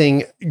this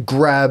thing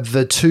grab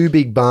the 2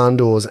 big barn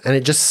doors and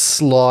it just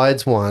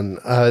slides one.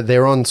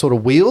 They're on sort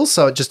of wheels,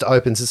 so it just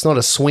opens. It's not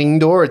a swing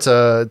door, it's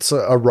a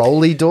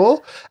rolly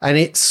door, and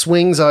it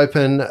swings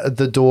open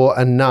the door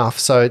enough.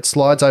 So it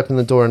slides open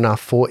the door enough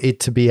for it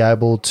to be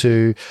able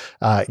to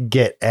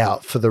get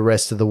out for the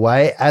rest of the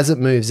way. As it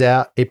moves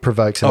out, it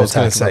provokes an I was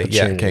going attack to of say,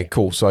 yeah, opportunity. okay,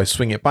 cool. So I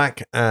swing it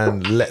back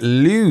and let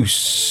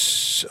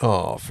loose.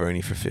 Oh,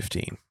 only for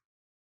 15.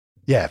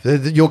 Yeah,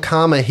 your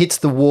karma hits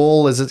the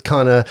wall as it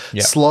kind of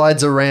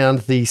slides around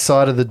the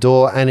side of the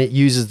door, and it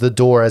uses the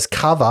door as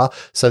cover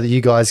so that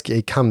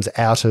it comes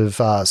out of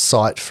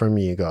sight from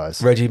you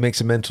guys. Reggie makes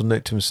a mental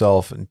note to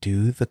himself and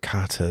do the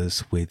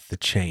katas with the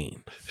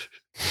chain.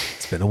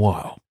 It's been a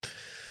while.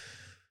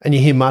 And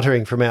you hear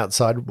muttering from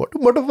outside, what the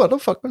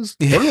motherfuckers?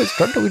 What is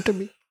going to do to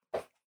me?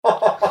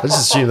 I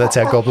just assume that's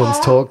how goblins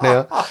talk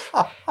now.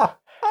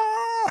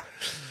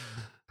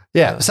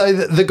 Yeah, so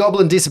the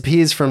goblin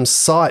disappears from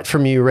sight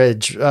from you,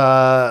 Reg.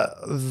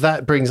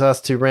 That brings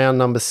us to round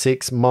number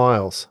 6,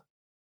 Miles.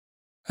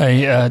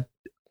 Hey,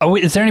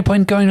 is there any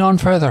point going on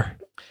further?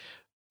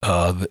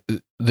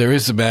 There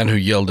is a man who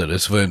yelled at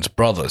us, Vern's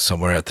brother,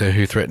 somewhere out there,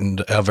 who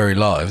threatened our very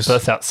lives. So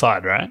that's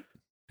outside, right?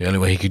 The only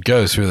way he could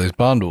go is through those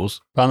barn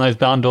doors. Aren't those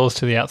barn doors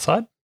to the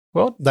outside?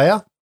 Well, They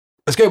are.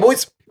 Let's go,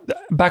 boys.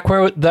 back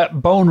where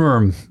that bone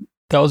room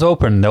that was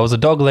open, there was a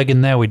dog leg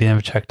in there we didn't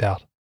have checked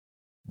out.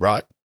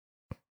 Right.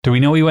 Do we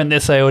know he went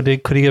this way, or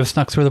could he have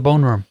snuck through the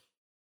bone room?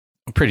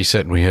 I'm pretty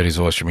certain we heard his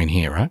voice from in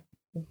here, right?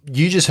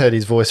 You just heard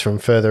his voice from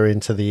further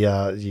into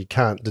the, you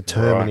can't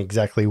determine Right.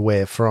 exactly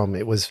where from.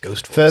 It was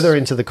further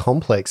into the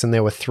complex, and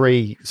there were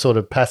 3 sort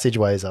of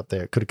passageways up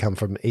there. It could have come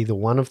from either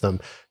one of them.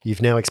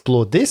 You've now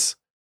explored this,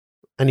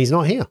 and he's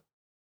not here.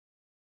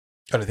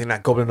 I don't think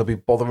that goblin will be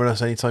bothering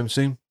us anytime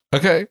soon.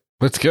 Okay,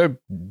 let's go.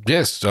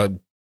 Yes,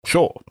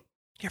 sure.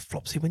 Yeah,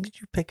 Flopsy, when did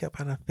you pick up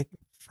how to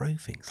throw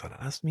things like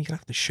that? You're going to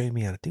have to show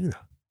me how to do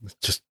that.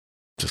 Just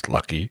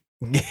lucky.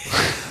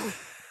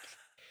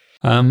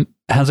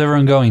 How's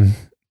everyone going?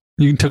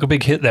 You took a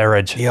big hit there,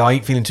 Reg. Yeah, I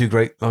ain't feeling too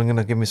great. I'm going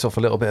to give myself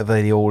a little bit of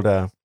the old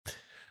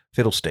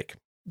fiddlestick.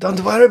 Don't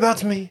worry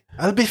about me.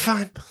 I'll be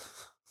fine.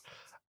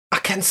 I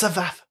can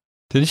survive.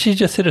 Did she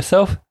just hit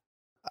herself?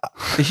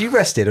 Is she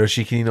rested or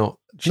can you not?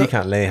 She No.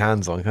 can't lay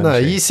hands on, can No,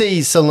 she? you see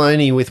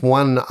Saloni with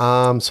one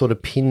arm sort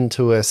of pinned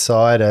to her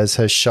side as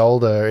her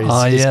shoulder is,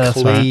 Oh, yeah, that's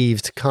right.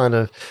 cleaved kind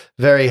of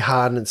very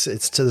hard, and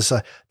it's to the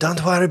side.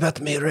 Don't worry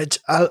about me, Reg.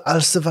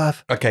 I'll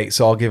survive. Okay,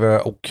 so I'll give her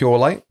a cure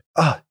light.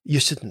 Oh, you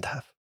shouldn't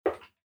have.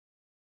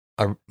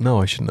 No,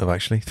 I shouldn't have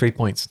actually. 3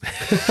 points.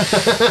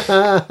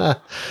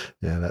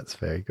 Yeah, that's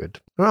very good.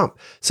 All right.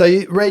 So,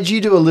 Reg, you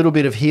do a little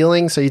bit of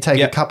healing. So you take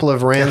Yep. a couple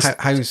of rounds.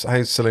 How's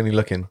Saloni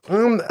looking?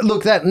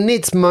 Look, that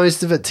knits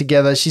most of it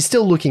together. She's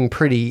still looking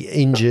pretty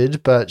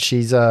injured, but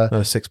she's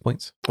 6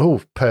 points.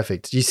 oh,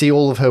 perfect. You see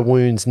all of her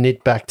wounds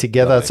knit back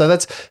together. Lovely. So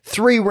that's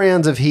 3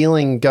 rounds of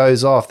healing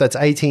goes off. That's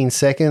 18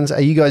 seconds.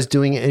 Are you guys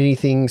doing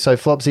anything? So,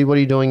 Flopsy, what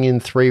are you doing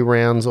in 3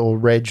 rounds? Or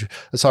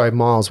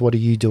Miles, what are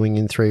you doing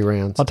in 3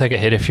 rounds? I'll take a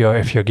hit if you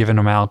you're giving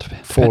them out.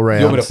 4 You want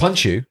me to rounds.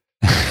 punch you?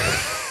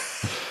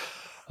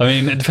 I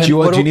mean, it depends.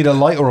 Do you need a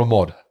light or a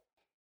mod?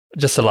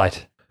 Just a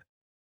light?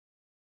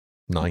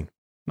 9.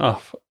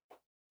 Oh,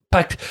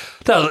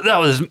 that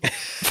was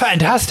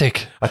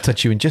fantastic. I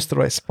touch you in just the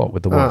right spot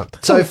with the wand.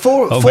 So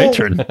four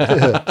matron.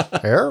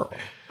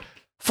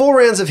 4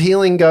 rounds of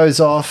healing goes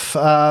off.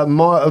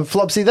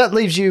 Flopsy, that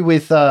leaves you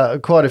with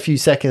quite a few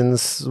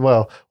seconds.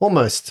 Well,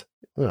 almost.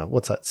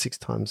 What's that? 6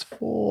 times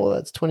 4.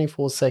 That's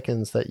 24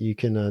 seconds that you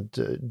can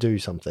do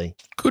something.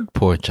 Good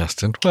point,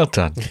 Justin. Well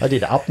done. I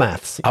did up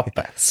maths. Up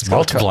maths.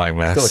 Multiplying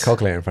Got a maths.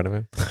 calculator in front of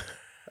him.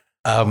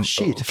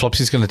 Shit.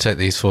 Flopsy's going to take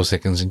these 4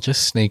 seconds and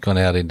just sneak on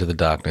out into the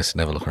darkness and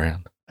have a look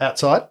around.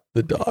 Outside.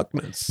 The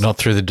darkness. Not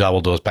through the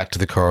double doors, back to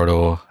the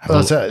corridor. Have a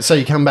look. So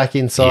you come back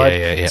inside.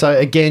 Yeah. So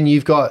again,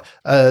 you've got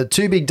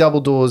 2 big double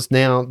doors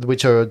now,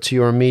 which are to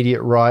your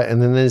immediate right,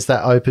 and then there's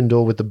that open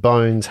door with the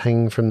bones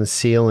hanging from the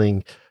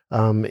ceiling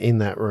in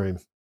that room.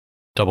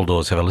 Double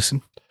doors, have a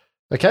listen.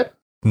 Okay.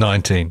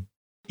 19.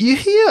 You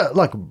hear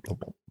like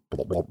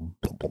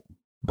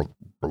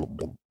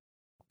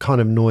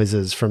kind of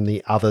noises from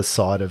the other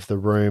side of the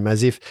room,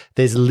 as if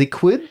there's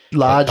liquid,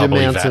 large bubbly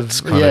amounts vats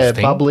of kind of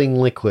thing. bubbling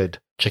liquid.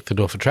 Check the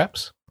door for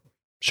traps.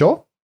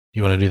 Sure,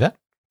 You want to do that?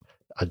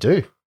 I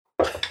do.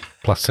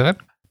 +7.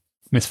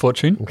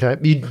 Misfortune. Okay,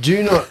 you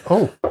do not.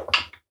 Oh,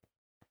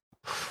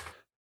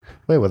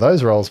 where were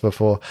those rolls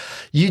before?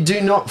 You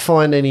do not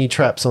find any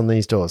traps on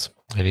these doors.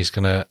 And he's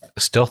going to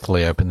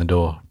stealthily open the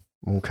door.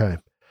 Okay.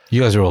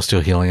 You guys are all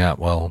still healing up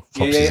while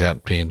Flopsy's Yeah.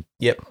 out being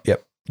Yep. Yeah.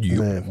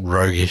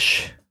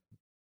 roguish.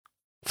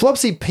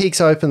 Flopsy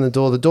peeks open the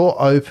door. The door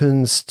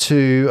opens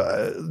to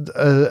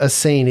a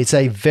scene. It's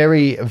a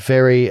very,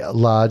 very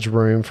large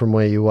room from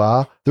where you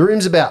are. The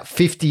room's about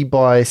 50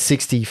 by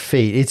 60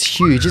 feet. It's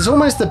huge. It's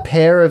almost the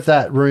pair of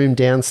that room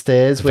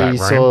downstairs where That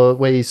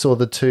you saw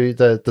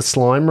the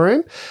slime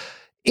room.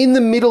 In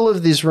the middle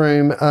of this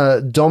room,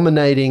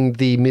 dominating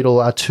the middle,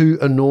 are 2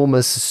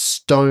 enormous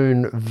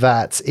stone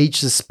vats,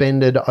 each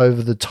suspended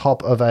over the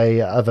top of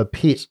a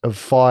pit of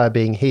fire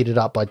being heated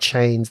up by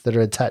chains that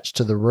are attached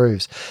to the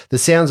roofs. The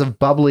sounds of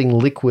bubbling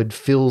liquid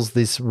fills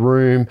this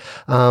room,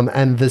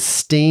 and the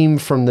steam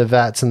from the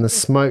vats and the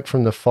smoke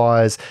from the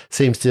fires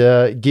seems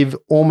to give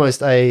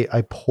almost a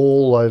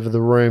pall over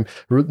the room,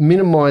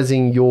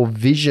 minimizing your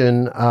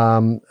vision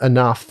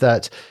enough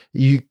that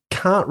you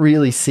can't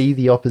really see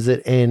the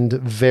opposite end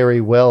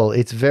very well.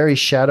 It's very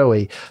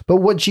shadowy. But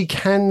what you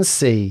can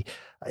see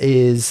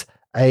is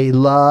a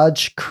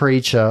large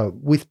creature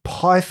with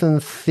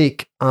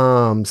python-thick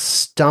arms,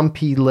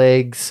 stumpy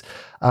legs,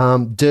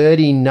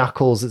 dirty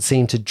knuckles that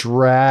seem to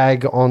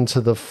drag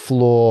onto the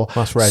floor,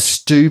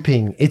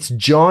 stooping. It's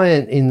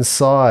giant in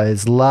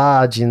size,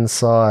 large in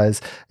size.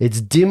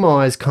 Its dim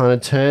eyes kind of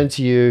turn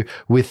to you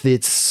with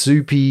its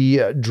soupy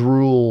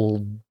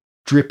drool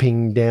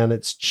dripping down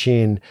its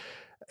chin.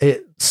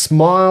 It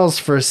smiles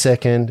for a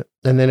second,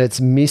 and then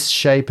its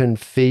misshapen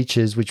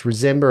features, which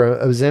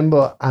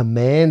resemble a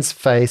man's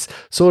face,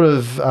 sort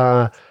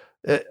of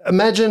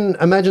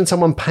imagine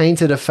someone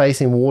painted a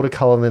face in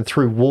watercolor and then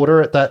threw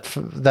water at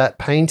that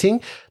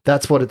painting.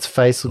 That's what its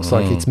face looks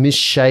like. It's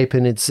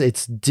misshapen.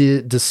 It's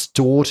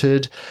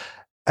distorted,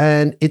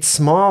 and it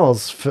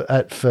smiles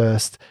at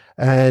first,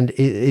 and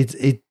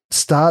it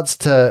starts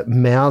to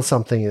mouth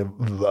something.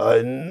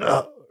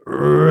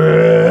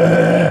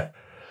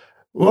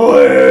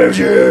 Where's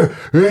you,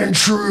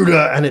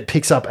 intruder? And it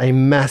picks up a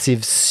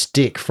massive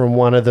stick from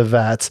one of the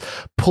vats,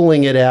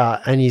 pulling it out,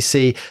 and you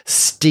see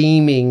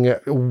steaming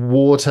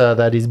water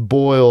that is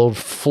boiled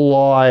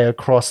fly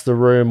across the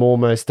room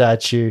almost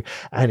at you,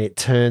 and it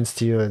turns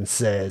to you and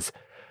says,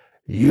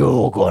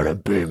 "You're gonna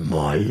be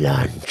my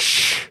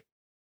lunch."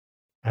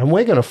 And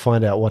we're going to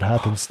find out what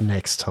happens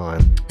next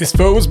time. This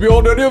foe was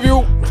beyond any of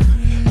you.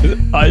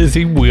 Is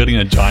he wielding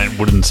a giant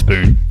wooden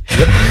spoon?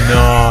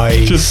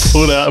 Nice. Just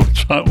pulled out a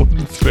giant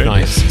wooden spoon.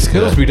 Nice.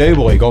 Skillsby Day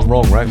Boy gone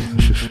wrong, right?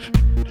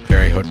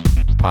 Very hot.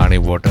 Party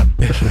water.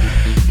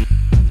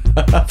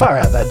 Far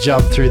out, that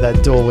jump through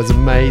that door was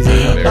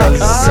amazing. That was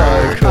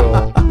so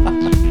cool.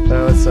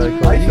 That was so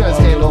cool. You guys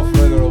hand off